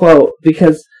says a quote,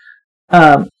 because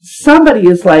somebody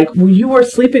is like, well, you were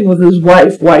sleeping with his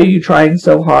wife. Why are you trying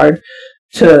so hard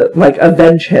to, like,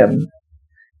 avenge him?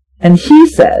 And he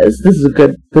says, this is a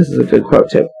good quote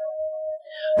too.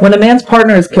 When a man's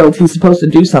partner is killed, he's supposed to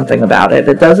do something about it.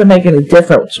 It doesn't make any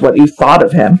difference what you thought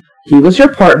of him. He was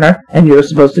your partner, and you're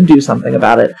supposed to do something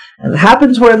about it. And it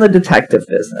happens we're in the detective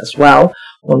business. Well,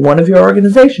 when one of your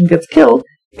organization gets killed,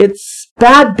 it's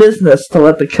bad business to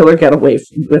let the killer get away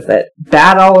with it.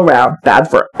 Bad all around. Bad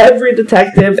for every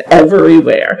detective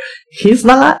everywhere. He's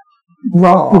not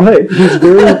wrong. Right. He's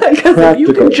very practical. If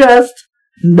you can just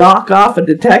knock off a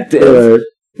detective,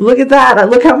 look at that.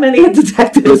 Look how many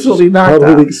detectives will be knocked off.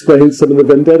 Probably explains some of the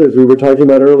vendettas we were talking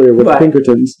about earlier with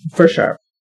Pinkertons. For sure.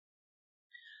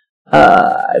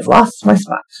 I've lost my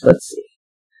spot. Let's see.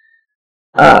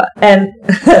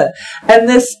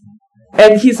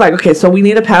 And he's like, okay, so we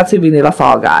need a patsy, we need a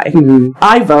fall guy.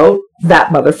 I vote that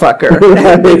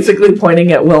motherfucker. Basically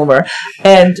pointing at Wilmer.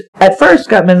 And at first,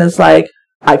 Gutman is like,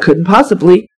 I couldn't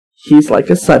possibly. He's like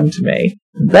a son to me.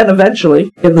 And then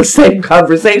eventually, in the same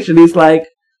conversation, he's like,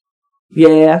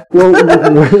 yeah. Well,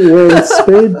 when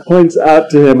Spade points out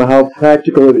to him how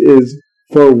practical it is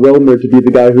for Wilmer to be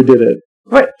the guy who did it.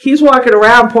 Right, he's walking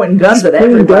around pointing guns at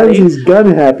everybody. He's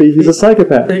gun happy. He's a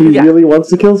psychopath. He really wants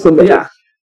to kill somebody. Yeah,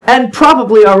 and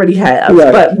probably already has,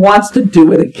 but wants to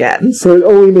do it again. So it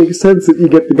only makes sense that you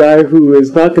get the guy who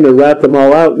is not going to rat them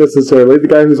all out necessarily. The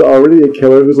guy who's already a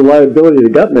killer, who's a liability to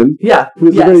Gutman. Yeah,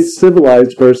 who's a very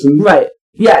civilized person. Right.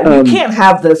 Yeah, you can't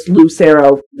have this loose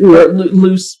arrow,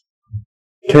 loose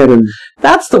cannon.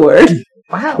 That's the word.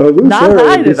 Wow, not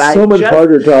I did. It's so much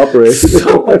harder to operate.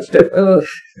 So much different.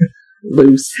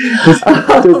 Loose.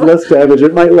 There's less damage.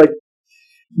 It might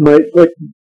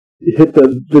hit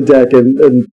the deck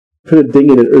and put a ding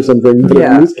in it or something. But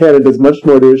a loose cannon does much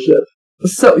more to a ship.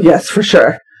 So yes, for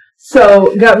sure.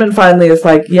 So Gutman finally is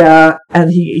like, yeah,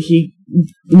 and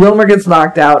Wilmer gets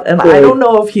knocked out, and I don't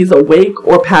know if he's awake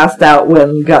or passed out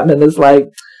when Gutman is like,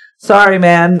 sorry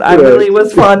man, I really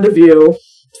was fond of you.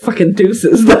 Fucking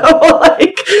deuces though.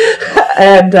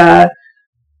 And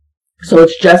so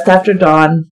it's just after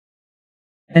dawn.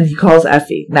 And he calls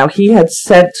Effie. Now, he had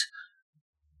sent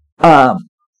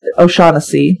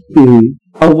O'Shaughnessy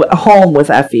home with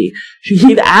Effie.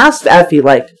 He'd asked Effie,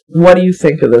 like, what do you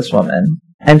think of this woman?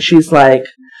 And she's like,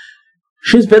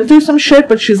 she's been through some shit,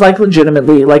 but she's, like,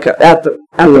 legitimately, like, at the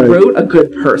root, a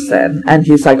good person. And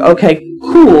he's like, okay,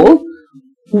 cool.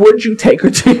 Would you take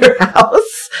her to your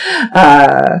house?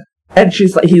 And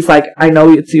he's like, I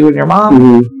know it's you and your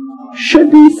mom.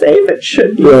 Should be safe. It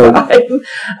should be fine.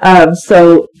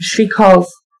 So he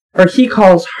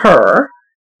calls her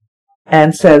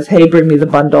and says, hey, bring me the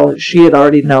bundle. She had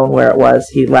already known where it was.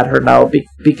 He let her know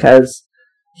because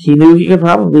he knew he could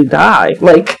probably die.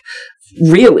 Like,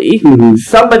 really?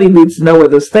 Somebody needs to know where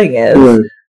this thing is.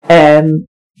 And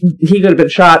he could have been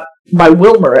shot by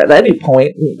Wilmer at any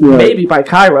point. Maybe by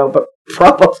Cairo, but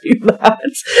probably not.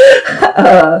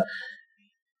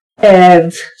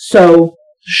 And so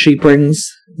she brings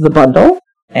the bundle,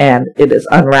 and it is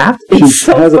unwrapped. It's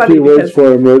she has a few words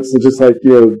for him where it's just like,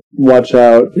 watch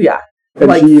out. Yeah. And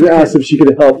like, she asked if she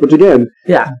could help, which again,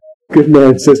 good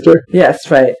man, sister.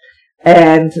 Yes, right.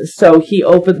 And so he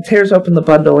tears open the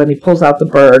bundle, and he pulls out the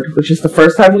bird, which is the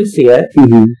first time we see it.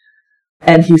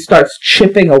 And he starts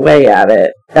chipping away at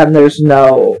it, and there's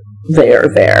no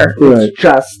there. It's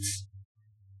just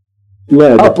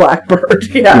lead. A black bird,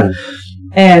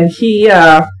 And he...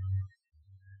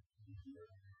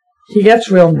 he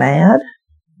gets real mad.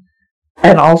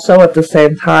 And also, at the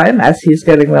same time, as he's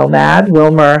getting real mad,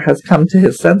 Wilmer has come to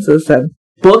his senses and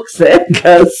books it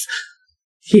because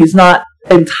he's not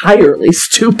entirely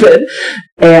stupid.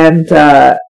 And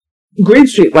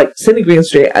Greenstreet, like Sidney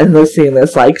Greenstreet, and they're seeing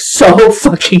this, like, so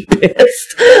fucking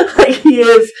pissed. Like, he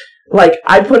is, like,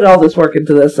 I put all this work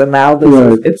into this, and now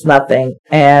it's nothing.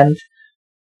 And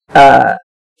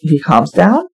he calms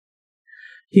down.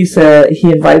 He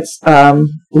invites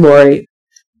Laurie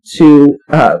to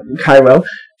Cairo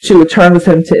to return with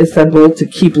him to Istanbul to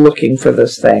keep looking for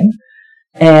this thing,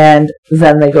 and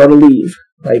then they go to leave.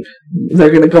 Like,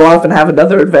 they're going to go off and have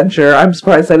another adventure. I'm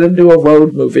surprised I didn't do a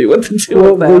road movie with the two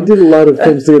of them. They did a lot of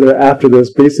things together after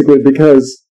this, basically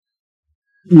because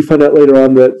you find out later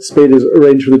on that Spade has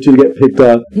arranged for the two to get picked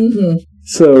up. Mm-hmm.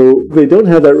 So they don't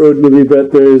have that road movie,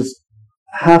 but there's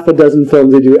half a dozen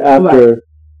films they do after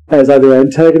as either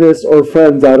antagonists or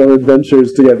friends out on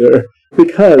adventures together.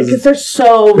 Because they're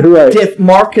so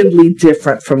markedly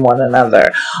different from one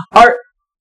another.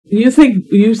 You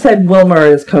said Wilmer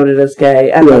is coded as gay,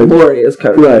 and then Laurie is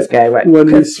coded as gay, right? When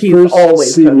we first see Laurie,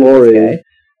 Spade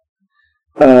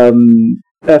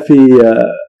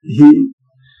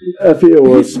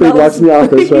walks in the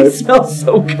office, right? He smells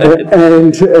so good.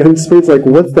 And Spade's like,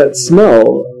 "What's that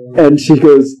smell?" And she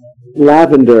goes,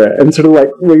 "Lavender," and sort of like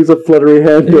waves a fluttery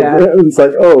hand. And it's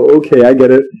like, "Oh, okay, I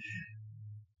get it."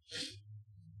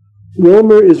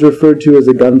 Wilmer is referred to as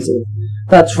a gunsel.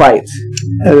 That's right.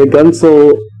 And a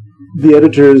gunsel, the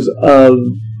editors of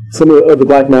the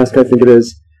Black Mask, I think it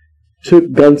is, took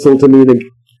gunsel to mean a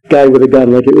guy with a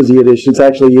gun, like it was Yiddish. It's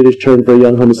actually a Yiddish term for a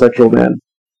young homosexual man.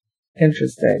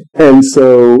 Interesting. And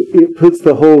so it puts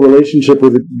the whole relationship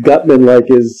with Gutman, like,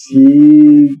 is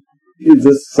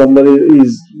this somebody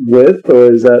he's with,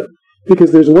 or is that...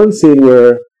 Because there's one scene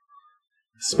where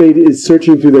Spade is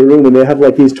searching through their room, and they have,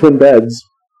 like, these twin beds.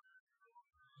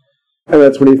 And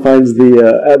that's when he finds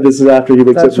this is after he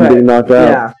wakes up from being knocked out.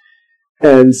 Yeah.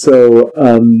 And so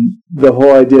the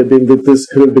whole idea being that this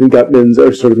could have been Gutman's,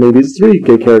 or sort of maybe three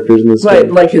gay characters in this right,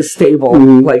 film. like his stable,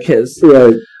 like his...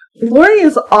 Right. Laurie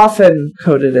is often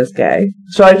coded as gay,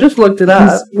 so I just looked it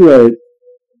up. Right.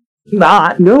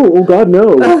 Not. No, oh God,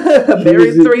 no.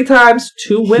 Married 3 times,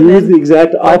 2 women. He was the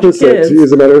exact opposite.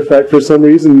 As a matter of fact, for some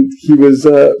reason, he was,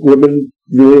 women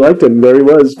really liked him. There he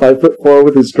was, 5'4",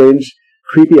 with his strange...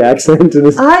 creepy accent.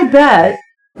 I bet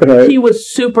he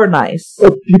was super nice.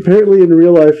 Apparently, in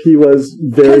real life, he was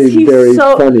very, very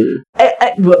funny.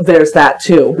 Well, there's that,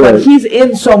 too. Right. But he's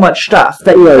in so much stuff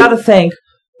that you gotta think,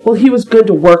 well, he was good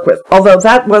to work with. Although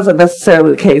that wasn't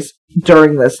necessarily the case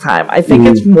during this time. I think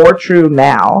it's more true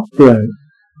now. Right.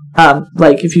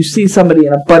 Like, if you see somebody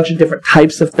in a bunch of different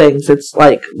types of things, it's,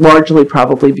 like, largely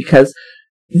probably because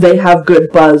they have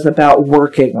good buzz about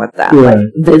working with them. Right. Like,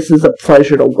 this is a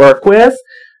pleasure to work with,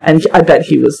 and I bet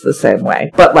he was the same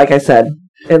way. But like I said,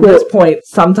 at this point,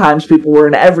 sometimes people were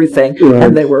in everything,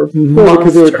 and they were monsters.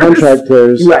 Because they were contract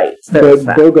players. Right. But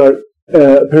Bogart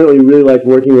apparently really liked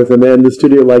working with him, and the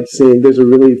studio liked seeing... There's a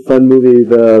really fun movie,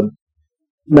 The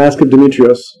Mask of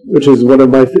Demetrius, which is one of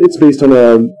my... It's based on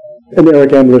an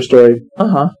Eric Ambler story.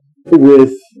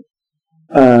 With...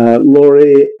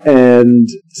 Laurie and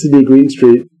Sidney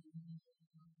Greenstreet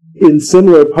in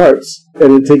similar parts,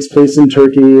 and it takes place in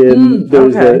Turkey. And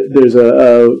there's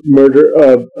a murder,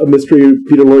 a mystery.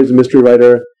 Peter Lorre's a mystery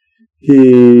writer.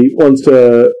 He finds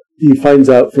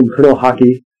out from Colonel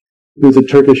Haki, who's a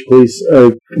Turkish police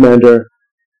commander.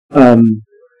 So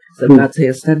not to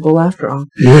Istanbul after all.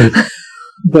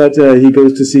 But he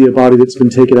goes to see a body that's been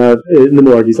taken out in the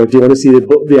morgue. He's like, "Do you want to see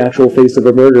the actual face of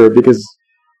a murderer?" Because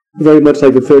very much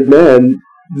like The Third Man,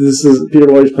 this is Peter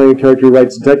Lorre's playing a character who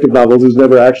writes detective novels who's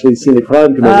never actually seen a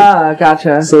crime committed. Ah,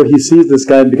 gotcha. So he sees this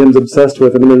guy and becomes obsessed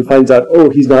with him, and then finds out, oh,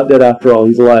 he's not dead after all,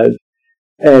 he's alive.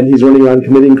 And he's running around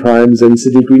committing crimes, and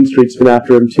Sidney Greenstreet's been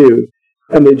after him too.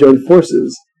 And they join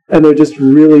forces. And they're just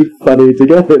really funny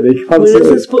together. What is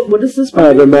this book?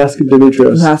 The Mask of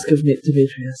Demetrius. The Mask of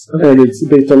Demetrius. Okay. And it's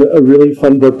based on a really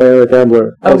fun book by Eric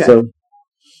Ambler also.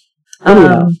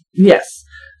 Yes.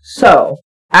 So...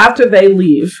 after they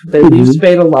leave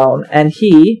Spade alone, and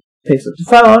he picks up the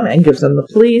phone and gives them the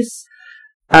police,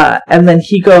 and then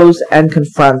he goes and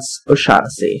confronts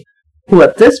O'Shaughnessy, who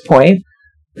at this point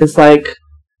is like,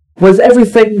 was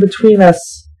everything between us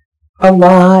a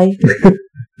lie?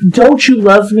 Don't you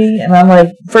love me? And I'm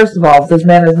like, first of all, this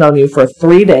man has known you for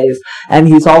 3 days, and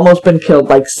he's almost been killed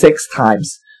like 6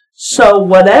 times. So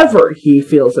whatever he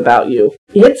feels about you,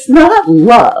 it's not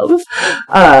love.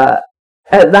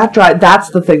 That's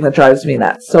the thing that drives me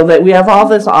nuts. So that we have all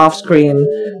this off-screen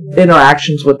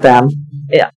interactions with them.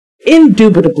 Yeah,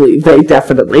 indubitably, they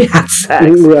definitely had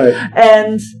sex. Right.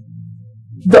 And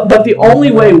but the only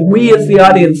way we as the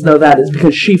audience know that is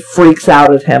because she freaks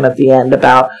out at him at the end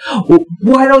about, well,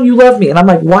 why don't you love me? And I'm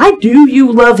like, why do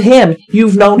you love him?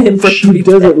 You've known him for 3 days. She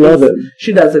doesn't love him.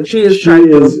 She doesn't. She is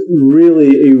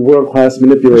really a world-class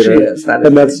manipulator. She is.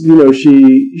 And that's,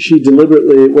 she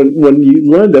deliberately, when you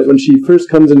learn that when she first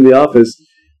comes into the office,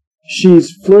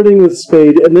 she's flirting with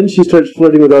Spade, and then she starts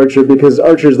flirting with Archer because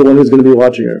Archer's the one who's going to be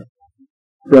watching her.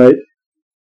 Right?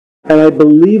 And I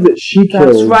believe that she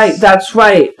kills That's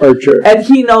right. Archer. And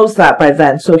he knows that by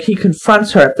then, so he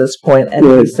confronts her at this point, and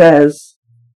he says,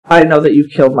 I know that you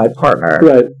killed my partner.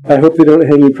 Right. I hope they don't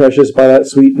hang you, precious, by that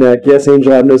sweet neck. Yes,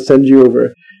 Angel, I'm going to send you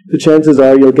over. The chances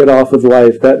are you'll get off with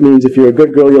life. That means if you're a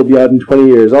good girl, you'll be out in 20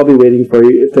 years. I'll be waiting for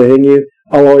you. If they hang you,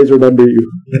 I'll always remember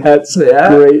you. That's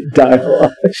great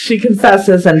dialogue. She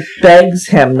confesses and begs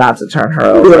him not to turn her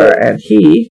over, and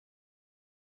he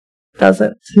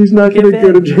doesn't. He's not going to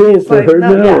go to jail for her.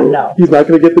 No. He's not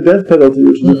going to get the death penalty,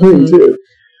 which is the thing, too.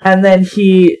 And then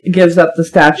he gives up the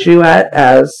statuette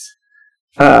as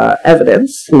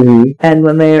evidence. Mm-hmm. And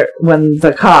when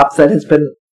the cop that has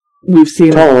been, we've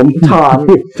seen Tom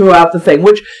throughout the thing,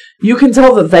 which you can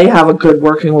tell that they have a good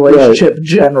working relationship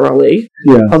generally.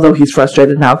 Yeah. Although he's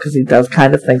frustrated now because he does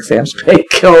kind of think Sam Spade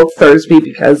killed Thursby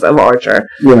because of Archer.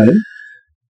 Right.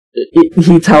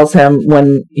 He tells him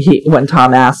when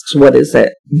Tom asks, what is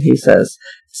it? And he says,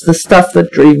 it's the stuff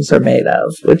that dreams are made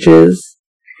of, which is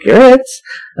accurate.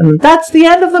 And that's the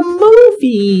end of the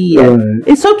movie. Right.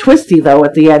 It's so twisty, though,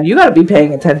 at the end. You got to be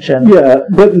paying attention. Yeah,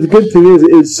 but the good thing is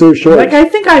it's so short. Like, I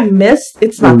think I missed,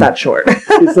 it's not that short.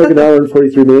 It's like an hour and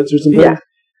 43 minutes or something. Yeah.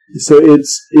 So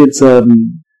it's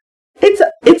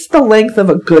the length of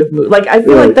a good movie. Like, I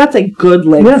feel like that's a good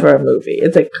length for a movie.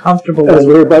 It's a comfortable length. As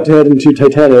we're about to head into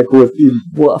Titanic with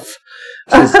Woof.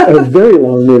 It's a very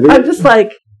long movie. I'm just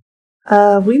like,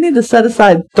 we need to set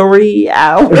aside 3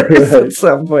 hours at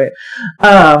some point.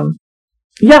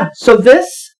 So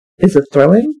this is it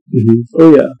thrilling? Mm-hmm.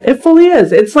 Oh, yeah. It fully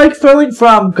is. It's like thrilling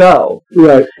from Go.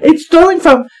 Right. It's thrilling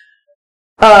from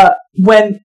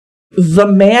when the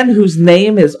man whose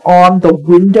name is on the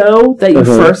window that you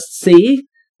first see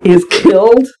is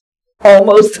killed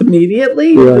almost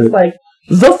immediately. Right. It's like,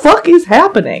 the fuck is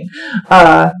happening?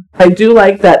 I do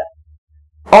like that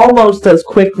almost as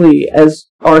quickly as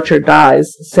Archer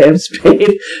dies, Sam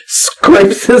Spade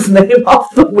scrapes his name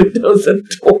off the windows and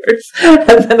doors, and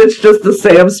then it's just the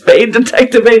Sam Spade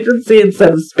Detective Agency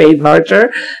instead of Spade and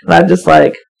Archer. And I'm just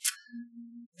like,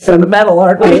 sentimental,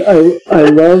 aren't we? I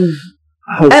love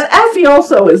how... And Effie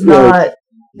also is not...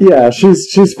 Yeah,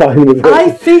 she's fine with it. I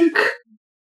think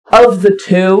of the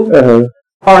two,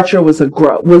 Archer was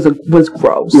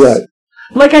gross. Right.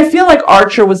 Like, I feel like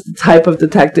Archer was the type of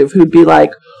detective who'd be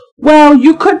like, well,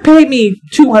 you could pay me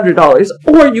 $200,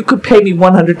 or you could pay me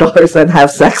 $100 and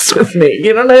have sex with me.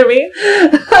 You know what I mean?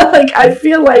 Like, I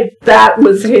feel like that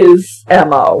was his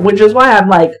MO, which is why I'm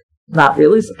like, not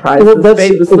really surprised that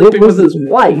Spade was sleeping with his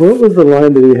wife. What was the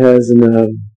line that he has in,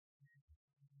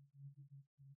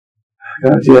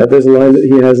 there's a line that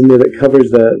he has in there that covers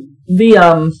that.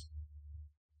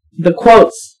 The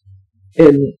quotes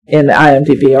in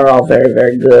IMDb are all very,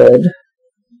 very good.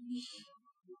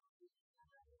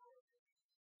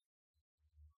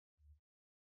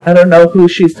 I don't know who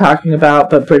she's talking about,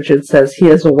 but Bridget says he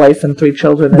has a wife and 3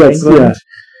 children in England. Yeah.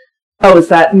 Oh, is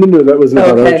that? No, that wasn't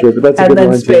about Archer, but that's a good line.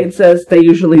 And then Spade says they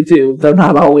usually do, though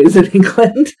not always in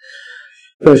England.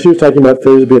 No, she was talking about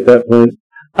Thursby at that point.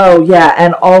 Oh, yeah,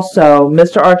 and also,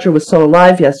 Mr. Archer was so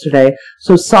alive yesterday,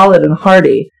 so solid and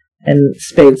hearty. And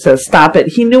Spade says, stop it.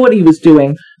 He knew what he was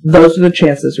doing. Those are the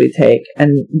chances we take.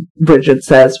 And Bridget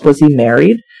says, was he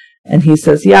married? And he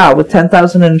says, yeah, with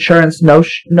 $10,000 in insurance, no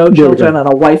children, and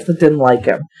a wife that didn't like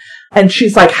him. And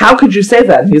she's like, how could you say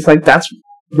that? And he's like, that's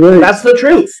the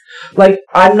truth. Like,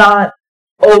 I'm not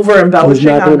over-embellishing. He's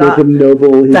not going to make him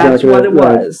noble. That's what it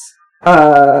was.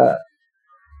 And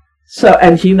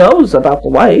he knows about the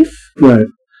wife. Right.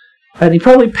 And he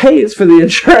probably pays for the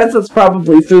insurance. It's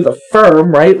probably through the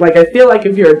firm, right? Like, I feel like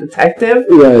if you're a detective,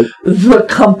 the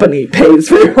company pays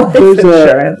for your life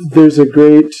insurance.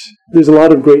 There's a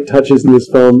lot of great touches in this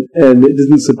film, and it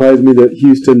doesn't surprise me that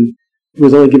Houston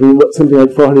was only given something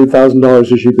like $400,000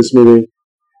 to shoot this movie.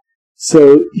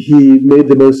 So he made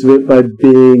the most of it by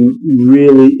being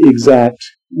really exact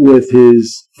with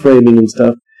his framing and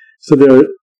stuff. So there are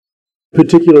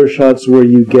particular shots where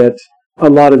you get a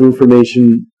lot of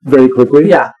information very quickly.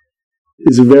 Yeah.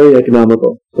 It's very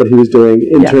economical, what he was doing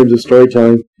in terms of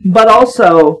storytelling. But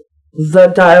also, the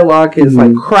dialogue is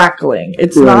like crackling.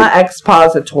 It's not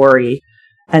expository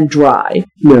and dry.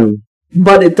 No.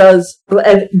 but it does,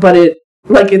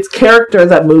 it's character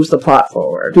that moves the plot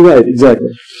forward. Right, exactly.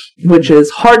 Which is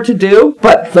hard to do,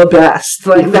 but the best.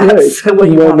 That's right. What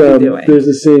you want to be doing. There's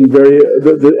a scene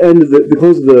the end of the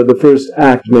close of the first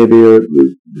act, maybe, or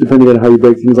depending on how you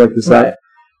break things like this up,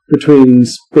 between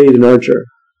Spade and Archer,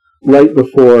 right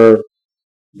before,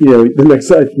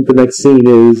 the next scene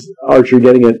is Archer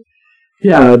getting it.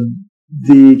 Yeah.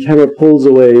 The camera pulls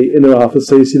away in their office,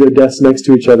 so you see their desks next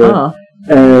to each other,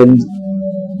 and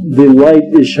the light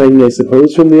is shining, I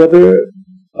suppose, from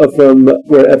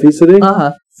where Effie's sitting,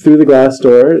 through the glass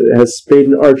door. It has Spade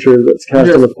and Archer that's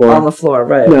cast on the floor. On the floor,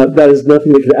 right. Now, that is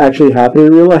nothing that could actually happen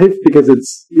in real life, because it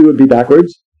would be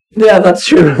backwards. Yeah, that's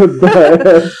true.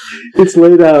 But it's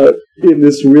laid out in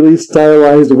this really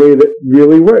stylized way that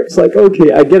really works. Like,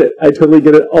 okay, I get it. I totally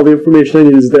get it. All the information I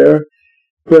need is there.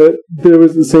 But there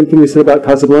was the same thing we said about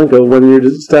Casablanca when you're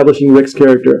just establishing Rick's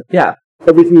character. Yeah.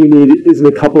 Everything you need is in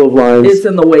a couple of lines. It's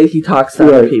in the way he talks to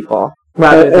other people.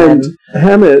 And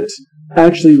Hammett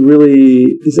actually really...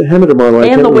 Is it Hammett or Marlowe?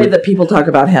 And the way that people talk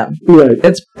about him. Right.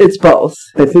 It's both.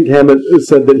 I think Hammett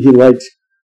said that he liked,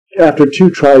 after 2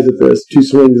 tries at this, 2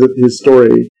 swings at his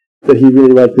story, that he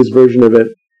really liked this version of it.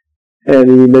 And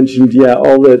he mentioned,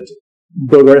 all that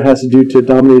Bogart has to do to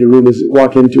dominate a room is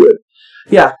walk into it.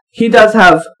 Yeah, he does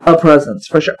have a presence,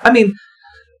 for sure. I mean,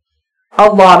 a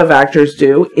lot of actors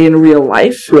do in real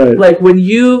life. Right. Like, when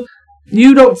you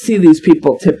don't see these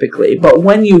people typically, but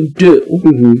when you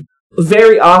do,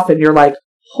 very often you're like,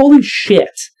 holy shit.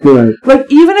 Right. Like,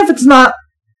 even if it's not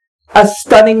a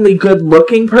stunningly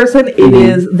good-looking person,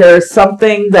 there's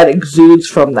something that exudes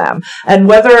from them. And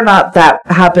whether or not that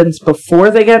happens before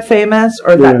they get famous,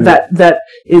 or that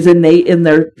is innate in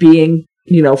their being,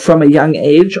 from a young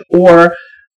age, or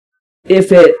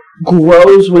if it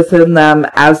grows within them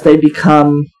as they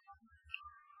become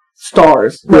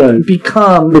stars,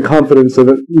 become the confidence of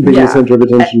it being the center of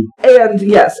attention,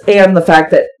 and the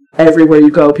fact that everywhere you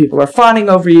go, people are fawning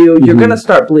over you. You're going to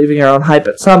start believing your own hype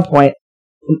at some point.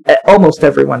 Almost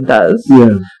everyone does.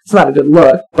 Yeah, it's not a good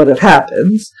look, but it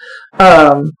happens.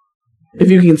 If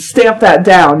you can stamp that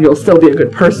down, you'll still be a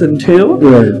good person too.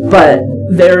 Right. But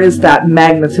there is that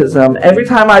magnetism. Every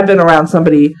time I've been around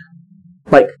somebody,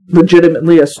 like,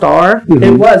 legitimately a star,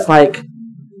 it was like,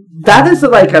 that is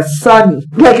like a sun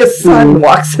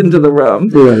walks into the room.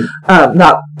 Right.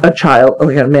 Not a child,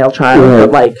 like a male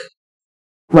child, but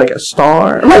like a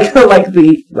star.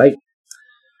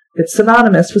 It's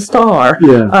synonymous with star.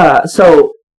 Yeah.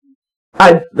 So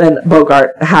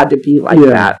Bogart had to be like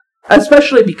that.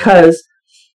 Especially because,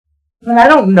 I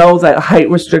don't know that height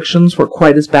restrictions were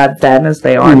quite as bad then as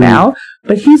they are now,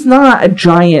 but he's not a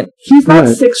giant. He's not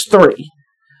 6'3".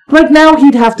 Like, now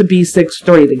he'd have to be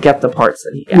 6'3" to get the parts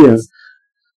that he gets.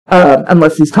 Yeah.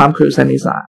 Unless he's Tom Cruise, and he's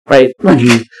not, right? Like,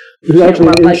 he's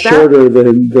actually shorter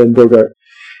than Bogart.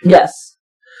 Yes.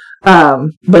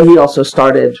 But he also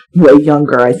started way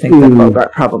younger, I think, than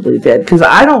Bogart probably did. Because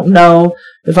I don't know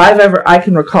if I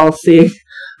can recall seeing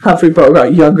Humphrey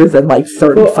Bogart younger than, like,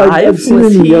 35. Well, I've seen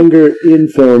him younger in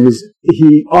films.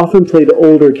 He often played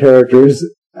older characters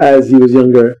as he was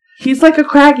younger. He's like a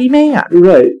craggy man.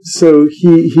 Right. So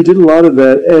he did a lot of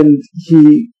that, and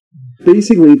he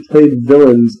basically played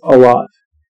villains a lot.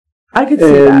 I could see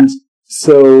that. And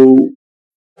so,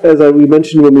 as we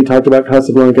mentioned when we talked about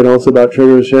Casablanca and also about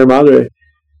Treasure of Sierra Madre,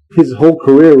 his whole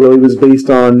career really was based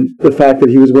on the fact that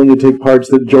he was willing to take parts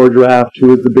that George Raft, who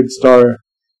was the big star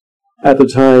at the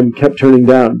time, kept turning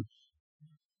down.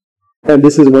 And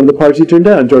this is one of the parts he turned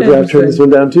down. George Raft turned this one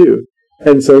down too.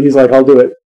 And so he's like, I'll do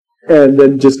it. And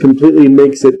then just completely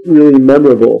makes it really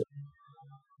memorable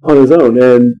on his own.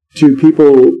 And to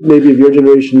people maybe of your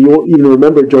generation, you won't even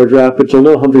remember George Raft, but you'll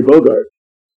know Humphrey Bogart.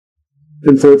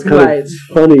 And so it's kind of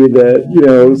funny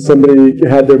that, somebody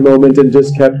had their moment and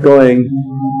just kept going.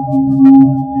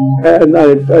 And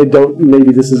I don't,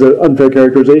 maybe this is an unfair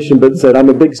characterization, but said, I'm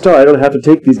a big star, I don't have to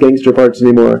take these gangster parts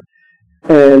anymore.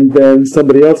 And then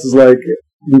somebody else is like,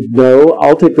 no,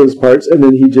 I'll take those parts, and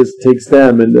then he just takes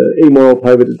them, and the amoral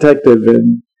private detective,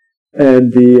 and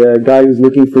the guy who's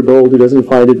looking for gold who doesn't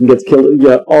find it and gets killed.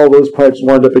 Yeah, all those parts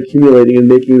wound up accumulating and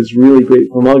making this really great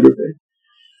filmography.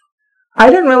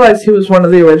 I didn't realize he was one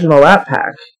of the original Rat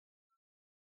Pack.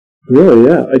 Really,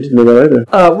 yeah, I didn't know that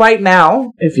either. Right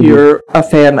now, if you're a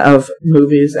fan of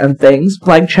movies and things,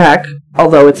 Blank Check,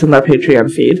 although it's in their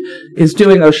Patreon feed, is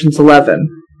doing Ocean's 11.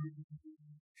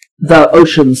 The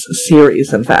Ocean's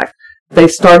series, in fact. They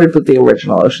started with the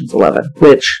original Ocean's 11,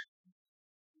 which,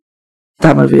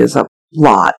 that movie is a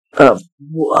lot of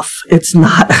woof. It's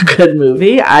not a good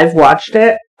movie. I've watched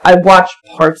it I watched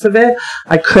parts of it.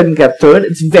 I couldn't get through it.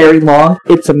 It's very long.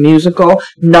 It's a musical.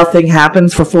 Nothing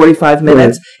happens for 45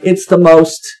 minutes. Right. It's the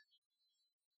most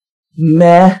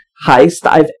meh heist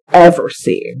I've ever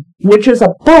seen, which is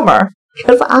a bummer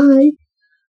because I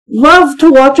love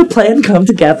to watch a plan come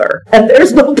together. And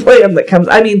there's no plan that comes.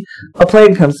 I mean, a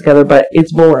plan comes together, but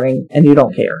it's boring and you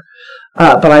don't care.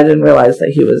 But I didn't realize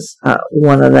that he was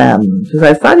one of them because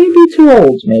I thought he'd be too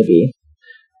old, maybe.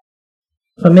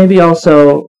 But maybe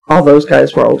also all those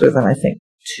guys were older than I think,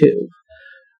 too.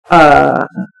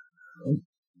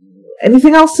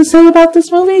 Anything else to say about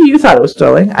this movie? You thought it was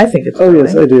thrilling. I think it's thrilling. Oh,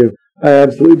 yes, I do. I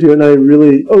absolutely do. And I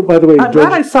really... Oh, by the way... I'm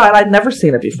glad I saw it. I'd never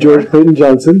seen it before. George Clayton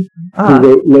Johnson, who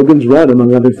wrote Logan's Run,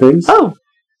 among other things,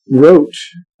 wrote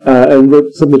some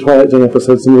of the Twilight Zone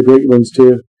episodes, some of the great ones,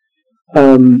 too.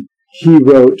 He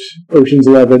wrote Ocean's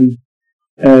 11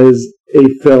 as a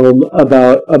film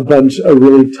about a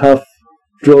really tough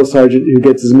drill sergeant who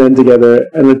gets his men together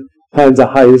and plans a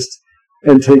heist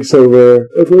and takes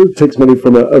money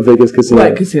from a Vegas casino.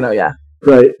 Right, casino, yeah.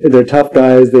 Right. They're tough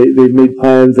guys. They made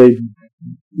plans. They,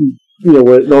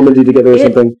 were at Normandy together or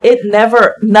something.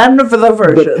 None of the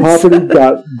versions. The property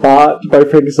got bought by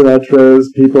Frank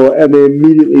Sinatra's people, and they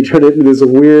immediately turned it into this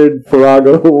weird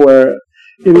farrago where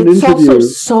in an interview... It's also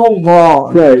so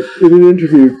long. Right. In an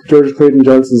interview, George Clayton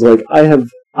Johnson's like, I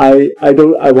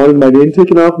wanted my name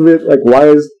taken off of it. Like, why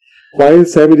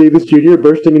is Sammy Davis Jr.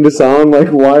 bursting into song? Like,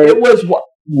 why? It was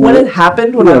when it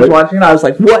happened, when I was watching it, I was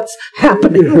like, what's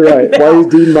happening? Right. Why is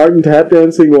Dean Martin tap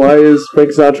dancing? Why is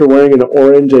Frank Sinatra wearing an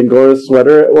orange Angora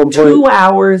sweater at one point? 2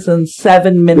 hours and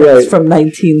 7 minutes from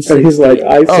 1960. And he's like,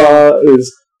 I saw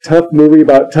this tough movie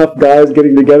about tough guys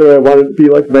getting together. I wanted it to be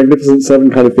like Magnificent Seven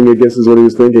kind of thing, I guess is what he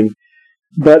was thinking.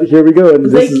 But here we go. And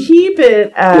they keep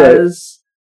it as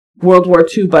World War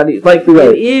II buddies. Like,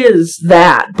 it is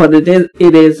that, but it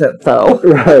isn't, though.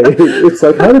 Right. It's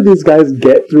like, how did these guys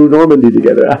get through Normandy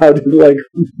together? How did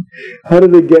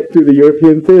they get through the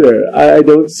European theater? I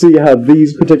don't see how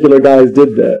these particular guys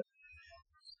did that.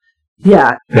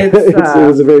 Yeah. It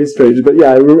was very strange. But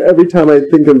yeah, every time I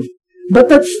think of... But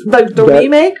that's the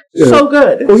remake, so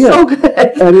good. Oh, yeah. So good.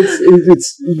 And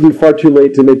it's far too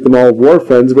late to make them all war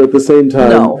friends, but at the same time...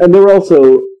 No. And they were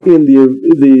also, in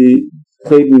the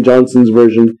Clayton Johnson's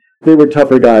version, they were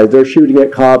tougher guys. They're shooting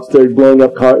at cops. They're blowing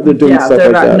up cars. They're doing stuff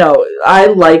like that. No, I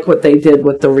like what they did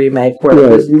with the remake, where it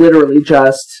was literally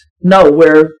just,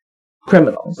 we're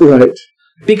criminals. Right.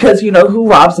 Because you know who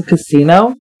robs a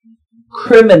casino?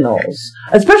 Criminals.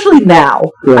 Especially now.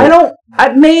 Right.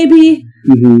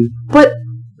 But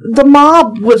the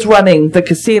mob was running the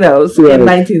casinos in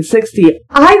 1960.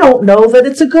 I don't know that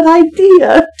it's a good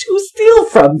idea to steal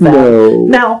from them. No.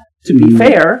 Now, to be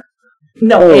fair...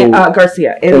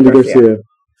 Garcia. Andy Garcia.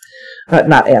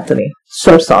 Not Anthony.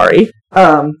 So sorry.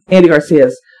 Andy Garcia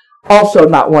is also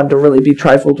not one to really be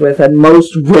trifled with, and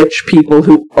most rich people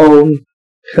who own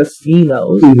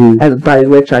casinos, and by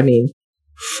which I mean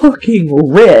fucking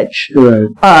rich,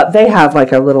 they have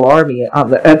like a little army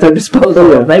at their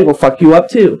disposal, and they will fuck you up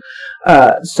too.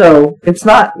 So it's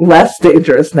not less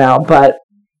dangerous now, but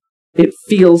it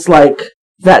feels like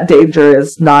that danger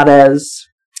is not as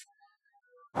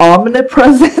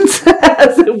omnipresent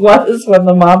as it was when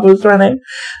the mob was running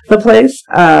the place.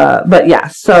 But yeah,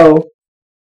 so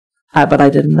but I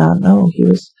did not know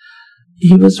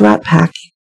he was Rat Pack.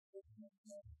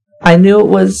 I knew it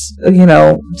was,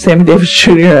 Sammy Davis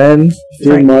Jr. and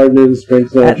Dean Martin and Frank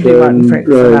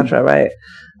Sinatra.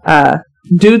 Right.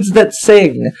 Dudes that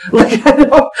sing. Like,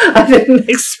 I didn't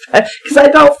expect, because I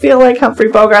don't feel like Humphrey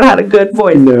Bogart had a good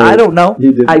voice. No, I don't know.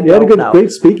 He did. He had a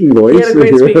great speaking voice. He had a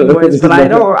great speaking voice,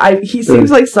 but he seems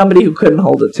like somebody who couldn't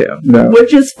hold a tune. No.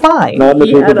 Which is fine. Not in a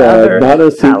paper bag, not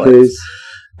a suitcase.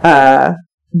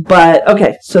 But,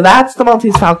 okay, so that's the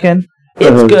Maltese Falcon.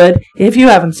 It's good. If you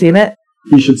haven't seen it,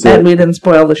 you should see it. And we didn't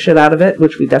spoil the shit out of it,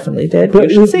 which we definitely did.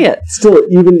 But you should see it. Still,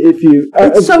 even if you...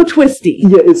 it's so twisty.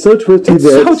 Yeah, it's so twisty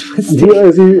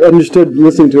as you understood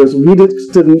listening to us, we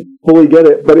just didn't fully get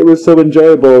it, but it was so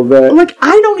enjoyable that... Like,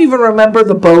 I don't even remember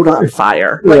the boat on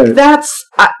fire. Like, that's...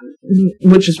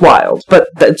 which is wild, but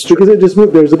that's true. Because it just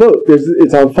moved. There's a boat.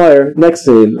 It's on fire. Next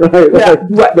scene. Right? Yeah,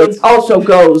 right. It also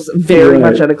goes very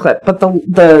much at a clip. But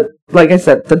the like I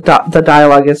said, the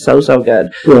dialogue is so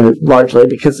good. Right. Largely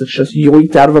because it's just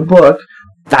yoinked out of a book.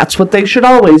 That's what they should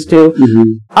always do.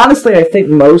 Honestly, I think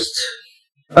most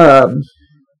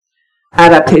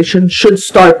adaptations should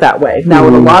start that way. Now,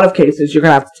 in a lot of cases, you're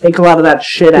going to have to take a lot of that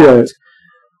shit out.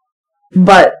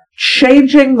 But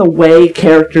changing the way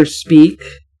characters speak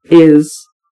is,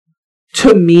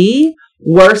 to me,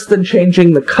 worse than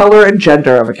changing the color and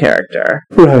gender of a character.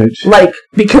 Right. Like,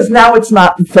 because now it's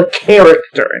not the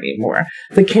character anymore.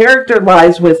 The character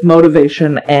lies with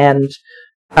motivation and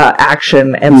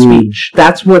action and speech.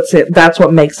 That's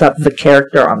what makes up the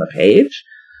character on the page.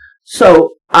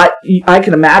 So I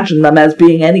can imagine them as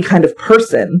being any kind of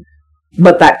person,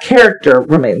 but that character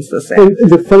remains the same. And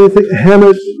the funny thing,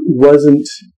 Hammett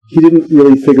he didn't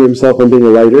really figure himself on being a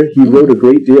writer. He wrote a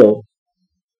great deal.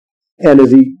 And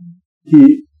as he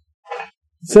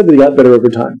said that he got better over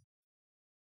time.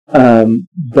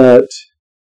 But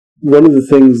one of the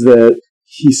things that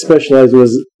he specialized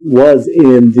was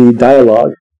in the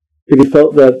dialogue. He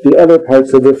felt that the other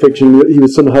parts of the fiction he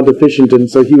was somehow deficient in,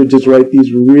 so he would just write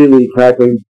these really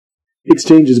crackling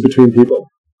exchanges between people.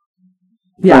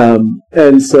 Yeah.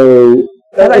 And so...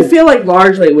 And I feel like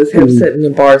largely it was him sitting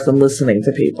in bars and listening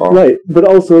to people. Right. But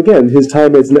also, again, his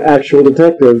time as an actual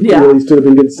detective really stood up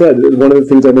in good stead. One of the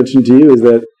things I mentioned to you is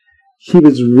that he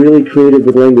was really creative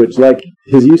with language, like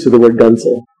his use of the word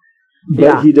gunsel.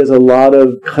 But he does a lot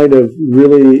of kind of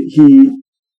really...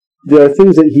 There are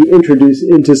things that he introduced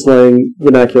into slang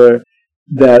vernacular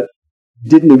that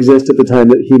didn't exist at the time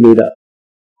that he made up.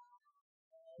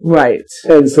 Right.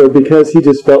 And so because he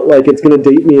just felt like it's going to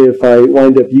date me if I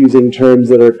wind up using terms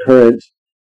that are current,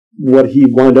 what he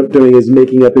wound up doing is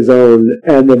making up his own,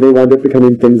 and then they wound up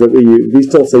becoming things that we use. We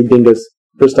still say dingus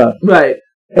for stuff. Right.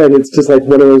 And it's just like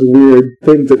one of those weird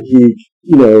things that he,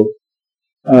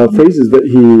 phrases that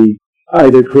he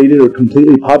either created or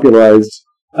completely popularized,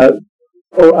 that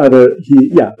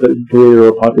created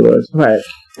or popularized. Right.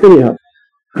 Anyhow,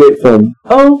 great film.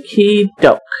 Okie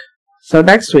doke. So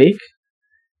next week,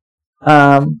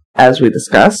 as we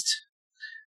discussed,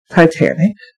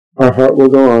 Titanic. Our Heart Will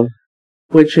Go On.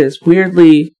 Which is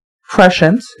weirdly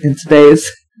prescient in today's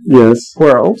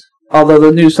world. Although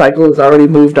the news cycle has already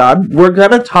moved on. We're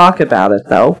going to talk about it,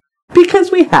 though,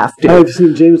 because we have to. I've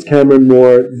seen James Cameron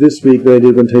more this week than I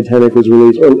did when Titanic was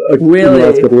released. Or really? In the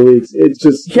last couple of weeks. It's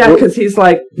just... Yeah, because he's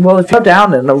like, well, if you go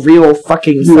down in a real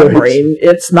fucking submarine,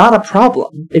 it's not a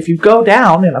problem. If you go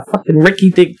down in a fucking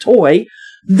Ricky-Dig toy...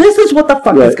 This is what the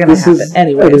fuck is going to happen.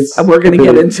 Anyways, we're going to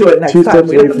get into it next time. 2 steps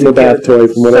away from the bath toy,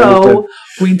 from what I understand.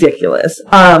 So ridiculous.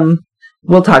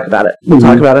 We'll talk about it. We'll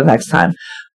talk about it next time.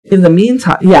 In the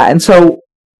meantime, and so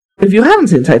if you haven't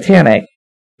seen Titanic,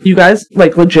 you guys,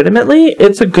 like, legitimately,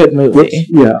 it's a good movie.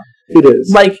 It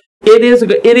is. Like, it is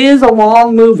a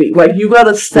long movie. Like, you got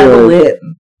to settle in.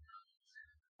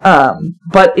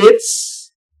 But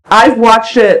I've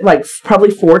watched it, like, probably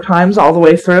 4 times all the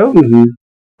way through. Mm-hmm.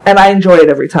 And I enjoy it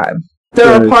every time.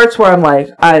 There are parts where I'm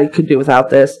like, I could do without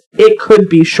this. It could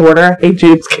be shorter. Hey,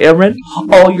 James Cameron,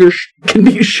 all your can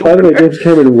be shorter. By the way, James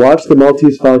Cameron, watch the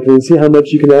Maltese Falcon and see how much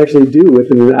you can actually do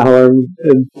within an hour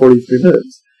and 43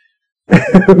 minutes.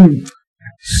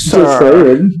 Just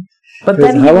saying. But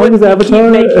then he would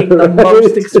keep making the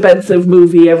most expensive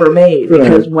movie ever made.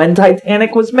 Because when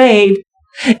Titanic was made,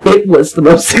 it was the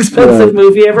most expensive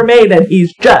movie ever made. And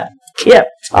he's just kept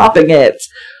topping it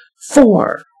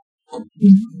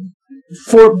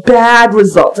for bad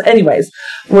results. Anyways,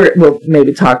 we'll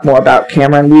maybe talk more about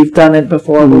Cameron. We've done it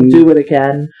before. We'll do it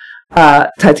again.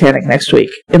 Titanic next week.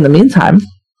 In the meantime,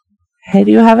 hey,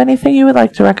 do you have anything you would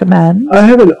like to recommend? I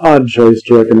have an odd choice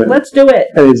to recommend. Let's do it.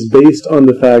 And it's based on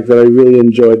the fact that I really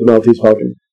enjoyed the Maltese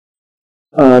Falcon.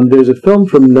 There's a film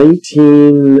from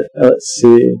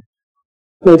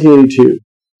 1982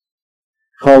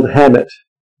 called Hammett.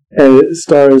 And it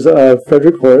stars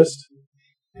Frederick Forrest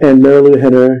and Marilu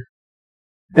Henner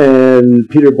and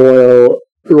Peter Boyle,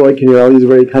 Roy Kinnear, all these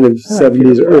very kind of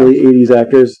 70s, early 80s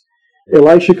actors.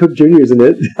 Elisha Cook Jr. is in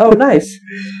it. Oh, nice.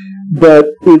 But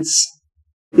it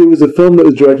was a film that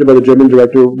was directed by the German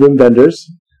director Wim Wenders.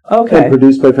 Okay. And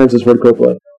produced by Francis Ford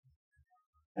Coppola.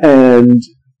 And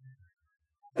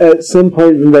at some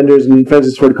point, Wim Wenders and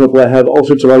Francis Ford Coppola have all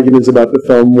sorts of arguments about the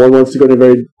film. One wants to go in a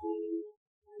very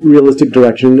realistic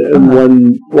direction, and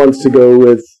one wants to go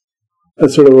with a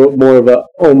sort of more of a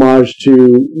homage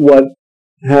to what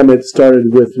Hammett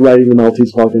started with writing the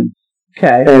Maltese Falcon.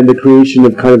 Okay. And the creation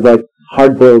of kind of like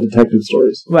hard-boiled detective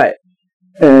stories. Right.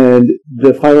 And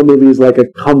the final movie is like a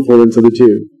confluence of the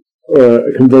two, or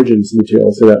a convergence of the two,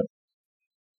 I'll say that.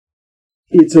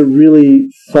 It's a really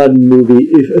fun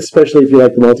movie, especially if you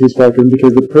like the Maltese Falcon,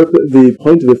 because the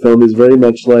point of the film is very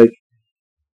much like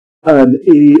an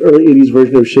early 80s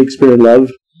version of Shakespeare in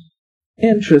Love.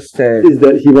 Interesting. Is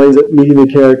that he winds up meeting the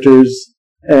characters,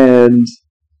 and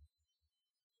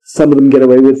some of them get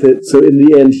away with it. So in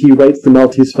the end, he writes the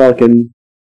Maltese Falcon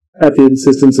at the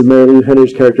insistence of Marilu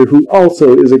Henner's character, who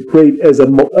also is a great as a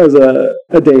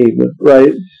dame,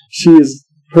 right? She is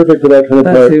perfect for that kind of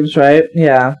That part. seems right.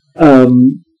 Yeah.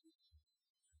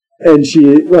 And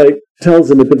she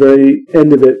tells him at the very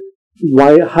end of it,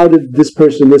 how did this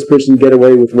person and this person get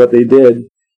away with what they did?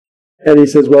 And he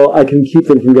says, well, I can keep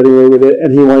them from getting away with it.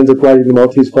 And he winds up riding the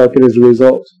Maltese Falcon as a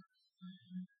result.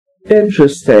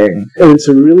 Interesting. And it's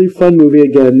a really fun movie.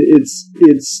 Again,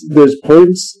 there's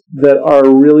points that are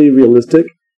really realistic.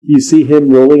 You see him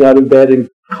rolling out of bed and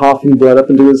coughing blood up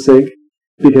into his sink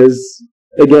because,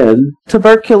 again,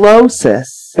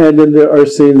 tuberculosis. And then there are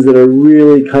scenes that are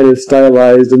really kind of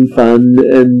stylized and fun,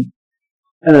 and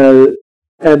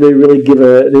they really give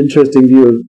an interesting view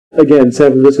of, again,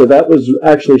 San Francisco. That was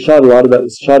actually shot. A lot of that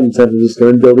was shot in San Francisco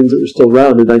in buildings that were still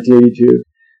around in 1982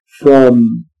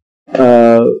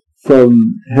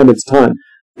 from Hammett's time.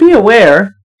 Be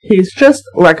aware, he's just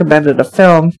recommended a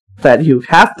film that you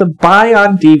have to buy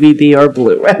on DVD or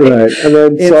Blu-ray. Right, and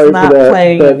I'm it's sorry not for that,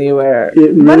 playing anywhere.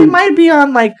 But it might be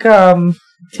on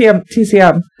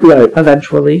TCM right.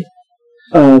 Eventually.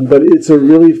 But it's a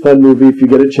really fun movie if you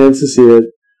get a chance to see it.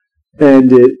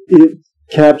 And it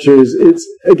captures, it's,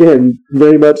 again,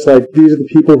 very much like these are the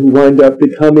people who wind up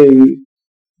becoming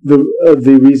the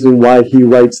reason why he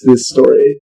writes this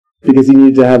story. Because he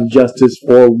needed to have justice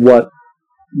for what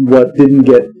didn't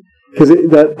get... Because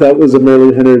that was a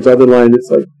Marilyn Henner's other line. It's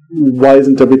like, why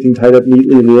isn't everything tied up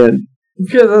neatly in the end?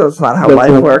 Because that's not how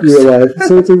life works. Real life.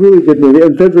 So it's a really good movie.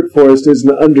 And Frederick Forrest is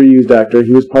an underused actor.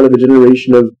 He was part of a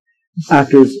generation of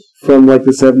actors from the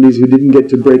 70s who didn't get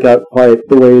to break out quite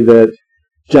the way that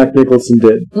Jack Nicholson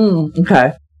did.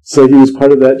 Okay. So he was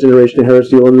part of that generation. Harris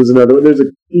Dillon was another one.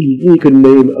 You could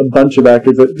name a bunch of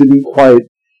actors that didn't quite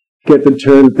get the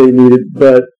turn that they needed,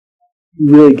 but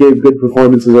really gave good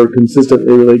performances or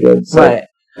consistently really good. So right.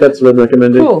 That's what I'm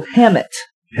recommending. Cool. Hammett.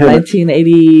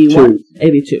 1981.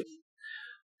 82.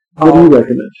 What do you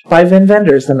recommend? By Wim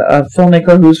Wenders, a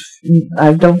filmmaker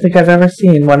I don't think I've ever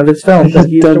seen one of his films.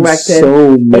 He's directed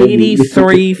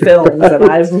 83 films, and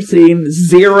I've seen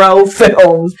 0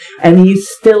 films, and he's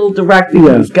still directing.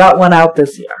 Yeah. He's got one out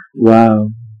this year. Wow.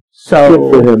 So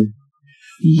good for him.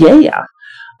 Yeah.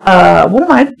 What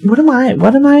am I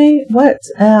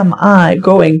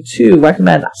going to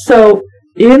recommend? So,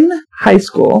 in high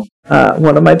school,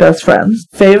 one of my best friends'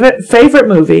 favorite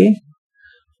movie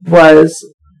was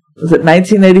it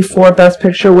 1984 Best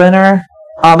Picture winner,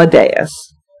 Amadeus.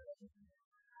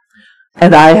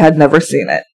 And I had never seen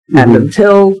it. Mm-hmm. And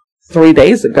until 3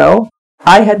 days ago,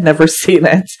 I had never seen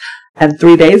it. And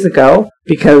 3 days ago,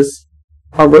 because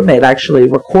our roommate actually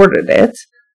recorded it,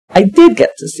 I did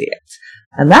get to see it.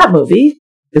 And that movie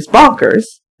is bonkers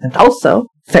and also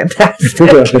fantastic.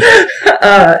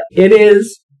 It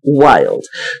is wild.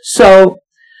 So,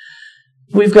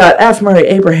 we've got F. Murray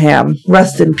Abraham,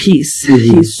 rest in peace.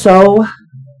 Mm-hmm. He's so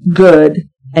good,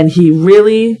 and he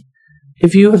really,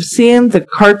 if you have seen the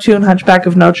cartoon Hunchback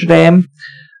of Notre Dame,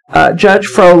 Judge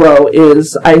Frollo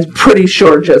is, I'm pretty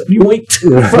sure, just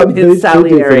yoinked from his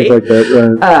Salieri. Like that,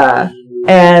 right.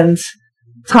 And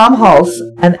Tom Hulse,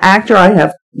 an actor I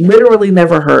have literally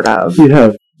never heard of. You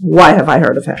have. Why have I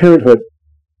heard of him? Parenthood.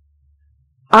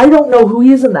 I don't know who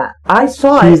he is in that. I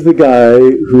saw it. He's the guy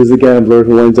who's the gambler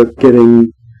who winds up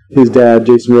getting his dad,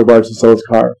 Jason Robards, to sell his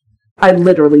car. I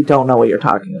literally don't know what you're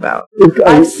talking about.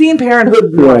 I've seen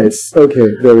Parenthood once. Right. Okay,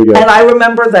 there we go. And I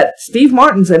remember that Steve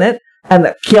Martin's in it, and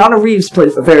that Keanu Reeves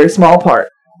plays a very small part.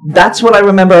 That's what I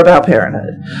remember about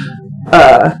Parenthood.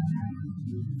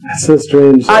 That's so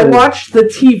strange. I watched the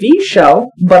TV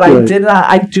show, but right.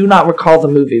 I do not recall the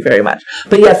movie very much.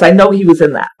 But yes, I know he was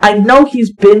in that. I know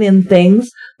he's been in things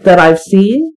that I've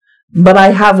seen, but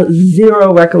I have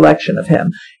 0 recollection of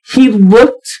him. He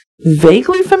looked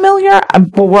vaguely familiar,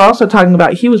 but we're also talking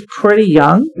about he was pretty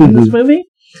young in this movie.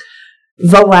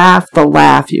 The laugh,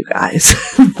 you guys.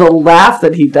 The laugh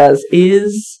that he does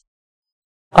is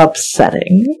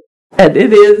upsetting, and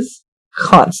it is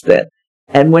constant.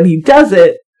 And when he does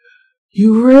it,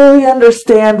 you really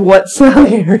understand what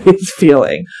Salieri is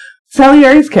feeling.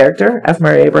 Salieri's character, F.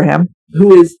 Murray Abraham,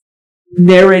 who is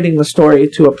narrating the story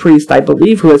to a priest, I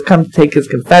believe, who has come to take his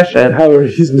confession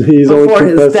he's before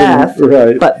his death.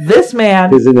 Right. But this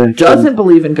man doesn't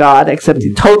believe in God, except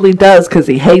he totally does because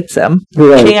he hates him.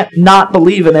 Right. Can't not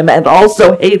believe in him and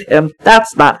also hate him.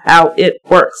 That's not how it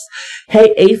works.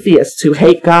 Hey, atheists who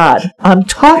hate God, I'm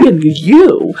talking to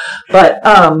you. But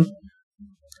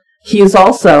he is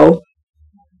also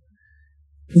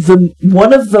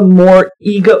one of the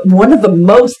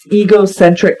most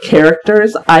egocentric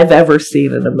characters I've ever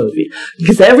seen in a movie.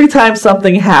 Because every time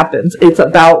something happens, it's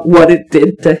about what it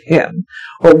did to him.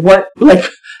 Or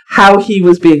how he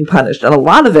was being punished. And a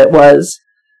lot of it was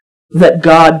that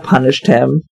God punished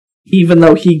him even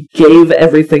though he gave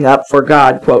everything up for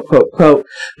God, quote, quote, quote,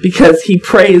 because he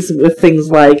prays with things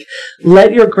like,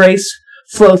 let your grace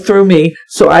flow through me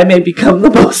so I may become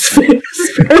the most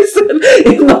famous person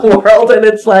in the world. And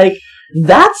it's like,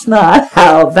 that's not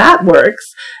how that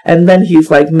works. And then he's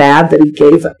like mad that he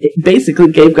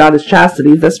basically gave God his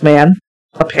chastity. This man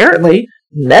apparently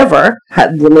never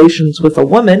had relations with a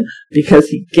woman because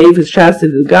he gave his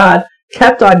chastity to God,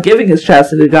 kept on giving his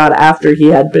chastity to God after he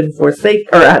had been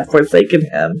forsaken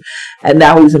him, and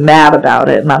now he's mad about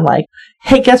it. And I'm like,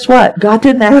 hey, guess what? God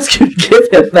didn't ask you to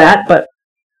give him that, but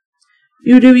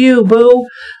you do you, boo.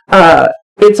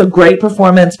 It's a great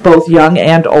performance, both young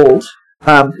and old.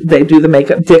 They do the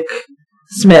makeup. Dick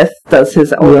Smith does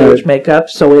his old age makeup,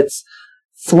 so it's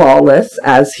flawless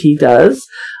as he does.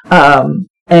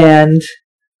 And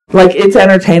like, it's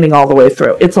entertaining all the way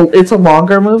through. It's a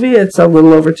longer movie. It's a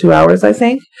little over 2 hours, I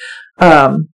think.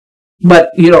 But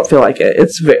you don't feel like it.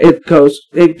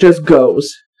 It just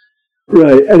goes.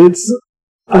 Right, and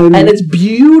it's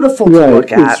beautiful to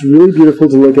look at. It's really beautiful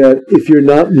to look at. If you're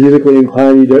not musically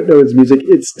inclined, you don't know his music,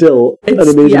 it's still an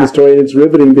amazing story, and it's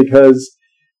riveting because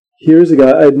here's a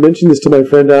guy, I mentioned this to my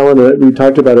friend Alan, and we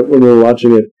talked about it when we were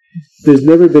watching it. There's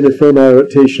never been a film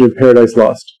adaptation of Paradise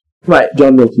Lost. Right.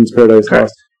 John Milton's Paradise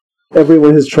Lost.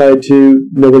 Everyone has tried to,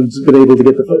 no one's been able to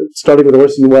get starting with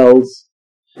Orson Welles,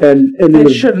 and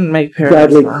they shouldn't make Paradise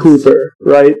Bradley Lost. Cooper,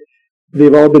 right?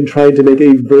 They've all been trying to make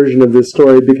a version of this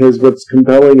story because what's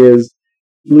compelling is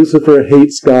Lucifer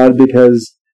hates God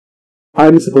because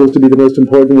I'm supposed to be the most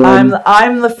important one.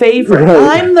 I'm the favorite.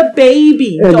 Right. I'm the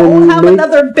baby. And don't have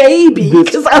another baby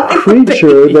because I'm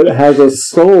creature that has a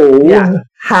soul. Yeah.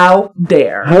 How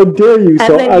dare? How dare you? And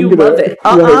so then I'm love it.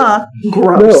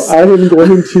 Gross. No, I am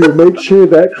going to make sure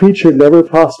that creature never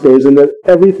prospers and that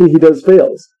everything he does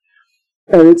fails.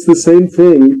 And it's the same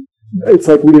thing. It's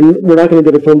like we're not going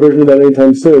to get a film version of that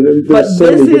anytime soon. But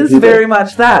this is very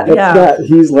much that.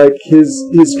 He's like his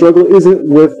struggle isn't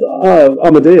with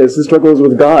Amadeus. His struggle is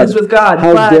with God. It's with God.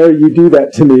 How dare you do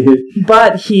that to me?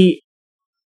 But he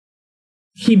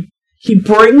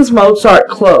brings Mozart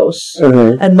close,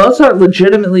 and Mozart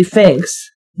legitimately thinks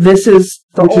this is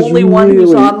the only one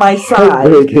who's on my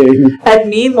side. And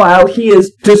meanwhile, he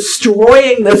is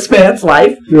destroying this man's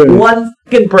life one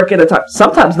fucking brick at a time.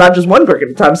 Sometimes not just one brick at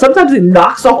a time. Sometimes he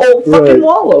knocks a whole fucking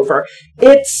wall over.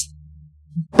 It's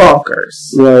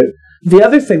bonkers. Right. The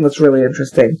other thing that's really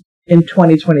interesting in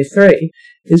 2023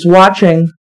 is watching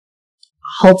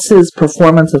Holtz's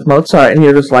performance of Mozart, and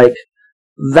you're just like,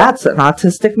 that's an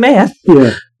autistic man.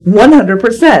 Yeah.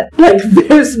 100%. Like,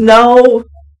 there's no...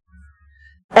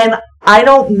 And I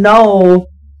don't know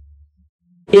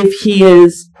if he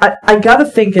is... I gotta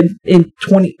think in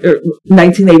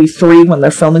 1983, when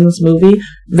they're filming this movie,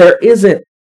 there isn't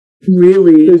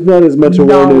really... There's not as much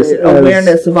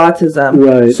awareness of autism.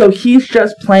 Right. So he's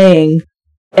just playing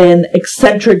an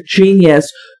eccentric genius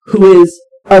who is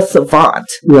a savant.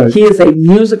 Right. He is a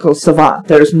musical savant.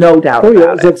 There's no doubt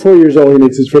about it. He's like 4 years old. He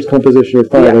makes his first composition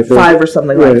at 5, I think. 5 or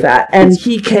something like that. And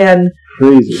he can...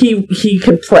 Crazy. He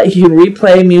can play. He can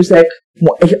replay music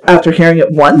after hearing it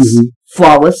once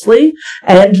flawlessly,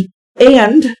 and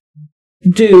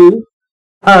do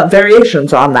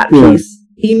variations on that piece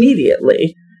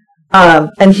immediately.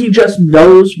 And he just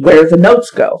knows where the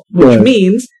notes go, which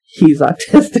means he's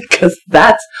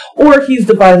autistic, or he's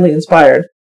divinely inspired,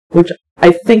 which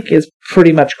I think is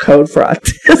pretty much code for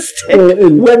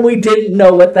autistic. When we didn't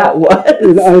know what that was.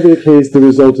 In either case, the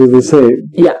result is the same.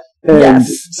 Yeah. And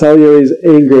Salieri's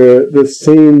anger, the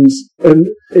scenes, and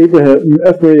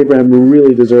F. Murray Abraham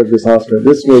really deserved this Oscar.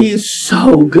 He's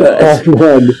so good.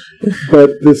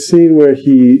 But the scene where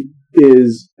he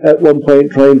is at one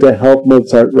point trying to help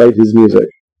Mozart write his music,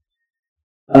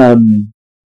 and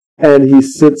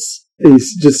he's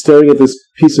just staring at this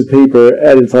piece of paper,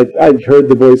 and it's like, I heard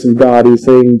the voice of God. He's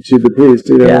saying to the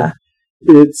priest, Yeah.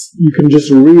 You can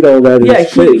just read all that in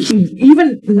his face. He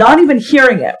even not even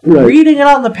hearing it, reading it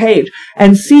on the page,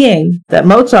 and seeing that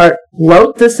Mozart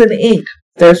wrote this in ink.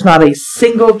 There's not a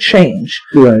single change.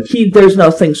 Right. There's no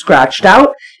thing scratched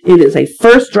out. It is a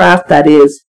first draft that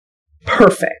is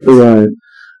perfect. Right.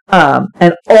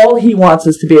 And all he wants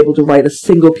is to be able to write a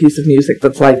single piece of music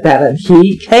that's like that, and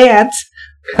he can't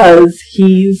because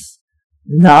he's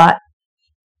not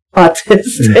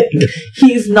autistic.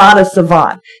 He's not a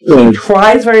savant. He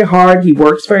tries very hard. He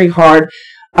works very hard.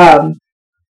 But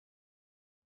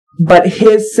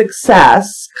his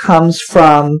success comes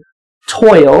from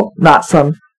toil, not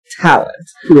from talent.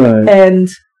 Right. And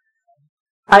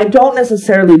I don't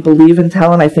necessarily believe in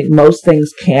talent. I think most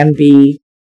things can be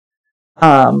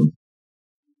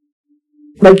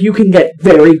like you can get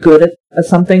very good at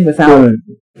something without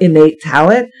innate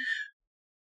talent.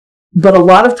 But a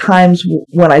lot of times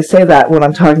when I say that, what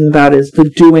I'm talking about is the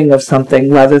doing of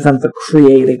something rather than the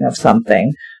creating of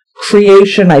something.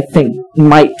 Creation, I think,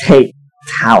 might take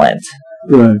talent.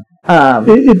 Right.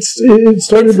 It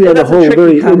started to be on a whole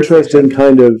very interesting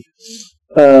kind of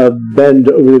bend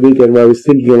over the weekend where I was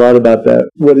thinking a lot about that.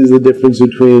 What is the difference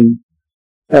between,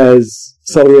 as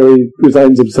Salieri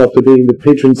resigns himself to being the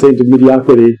patron saint of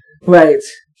mediocrity, right,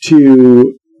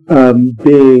 to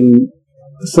being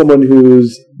someone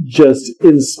who's just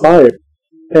inspired,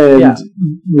 and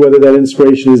whether that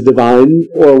inspiration is divine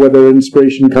or whether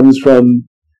inspiration comes from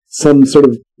some sort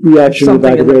of reaction of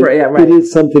that, it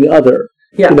is something other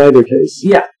in either case.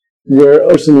 Yeah, where a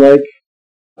person like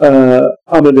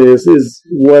Amadeus is,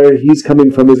 where he's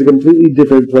coming from is a completely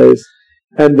different place,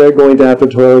 and they're going to have to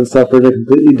toil and suffer in a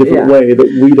completely different way that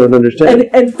we don't understand.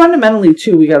 And fundamentally,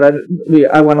 too,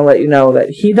 I want to let you know that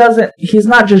he's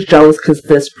not just jealous because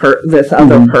this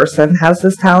other person has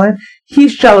this talent.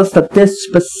 He's jealous that this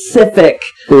specific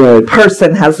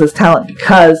person has this talent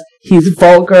because he's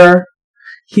vulgar,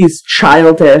 he's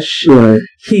childish,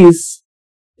 he's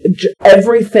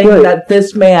everything that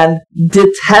this man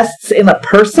detests in a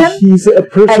person. He's a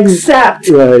person, except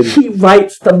he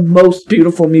writes the most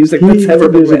beautiful music that's ever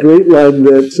been written. There's a great line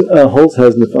that Holtz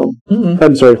has in the film.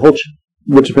 I'm sorry, Holtz,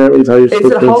 which apparently is how you're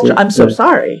supposed to pronounce it. I'm so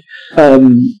sorry. I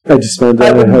just found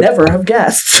that I would never have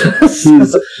guessed.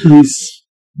 he's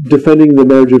defending The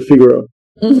Marriage of Figaro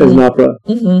as an opera.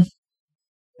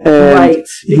 And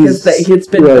because it's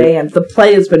been banned. The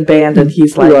play has been banned, and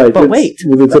he's like, but wait.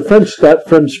 Well, it's that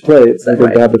French play. It's not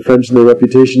going to have the French and their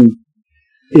reputation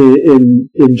in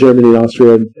Germany and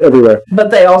Austria and everywhere. But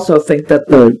they also think that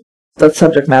the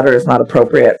subject matter is not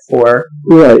appropriate for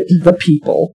the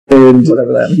people. And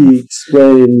he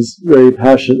explains very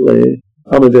passionately,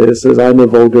 Amadeus says, I'm a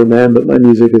vulgar man, but my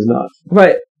music is not.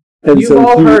 Right. And You've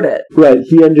all heard it. Right.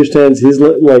 He understands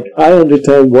I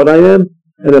understand what I am,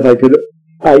 and if I could...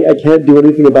 I can't do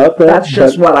anything about that. That's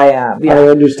just what I am. Yeah. I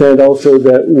understand also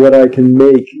that what I can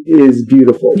make is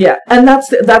beautiful. Yeah, and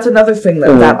that's another thing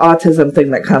that autism thing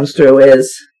that comes through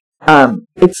is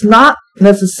it's not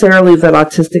necessarily that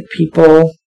autistic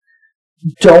people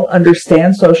don't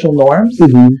understand social norms.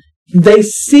 They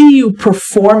see you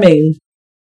performing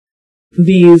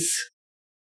these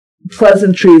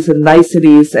pleasantries and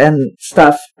niceties and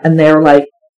stuff, and they're like,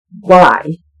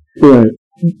 why? Right.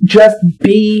 Just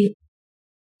be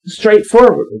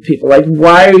straightforward with people. Like,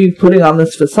 why are you putting on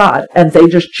this facade? And they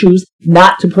just choose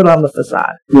not to put on the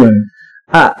facade.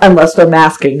 Unless they're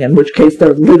masking, in which case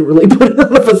they're literally putting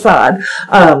on the facade.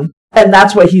 And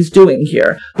that's what he's doing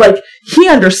here. Like, he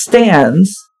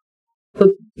understands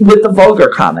with the vulgar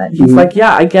comment. He's like,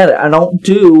 yeah, I get it. I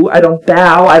don't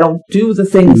bow, I don't do the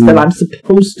things that I'm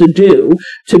supposed to do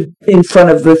in front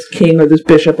of this king or this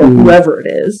bishop or whoever it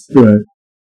is.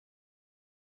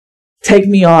 Take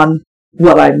me on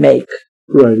what I make.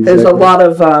 There's a lot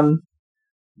of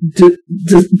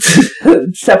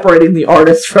separating the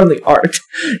artist from the art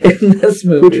in this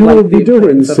movie. Which we will be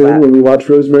doing soon when we watch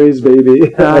Rosemary's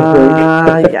Baby.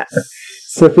 Yes.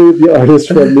 Separate the artist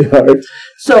from the art.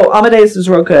 So Amadeus is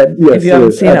real good. Yes, if you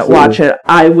haven't seen it, watch it.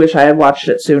 I wish I had watched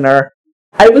it sooner.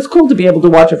 It was cool to be able to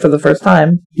watch it for the first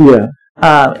time. Yeah.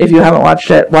 If you haven't watched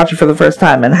it, watch it for the first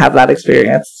time and have that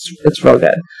experience. It's real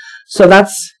good. So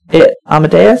that's it.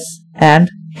 Amadeus and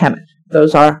Hammett.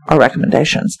 Those are our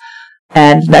recommendations.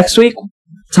 And next week,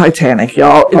 Titanic,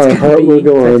 y'all. It's going to be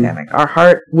Titanic. Our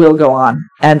heart will go on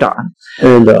and on.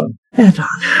 And on. And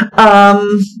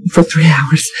on. For 3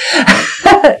 hours.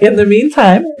 In the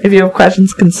meantime, if you have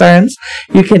questions, concerns,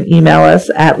 you can email us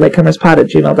at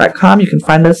latecomerspod@gmail.com. You can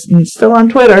find us still on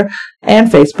Twitter and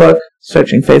Facebook,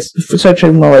 searching the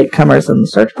Latecomers in the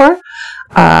search bar.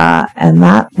 And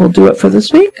that will do it for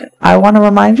this week. I want to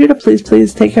remind you to please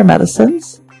take your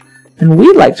medicines. And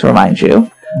we'd like to remind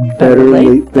you, better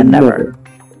late than never.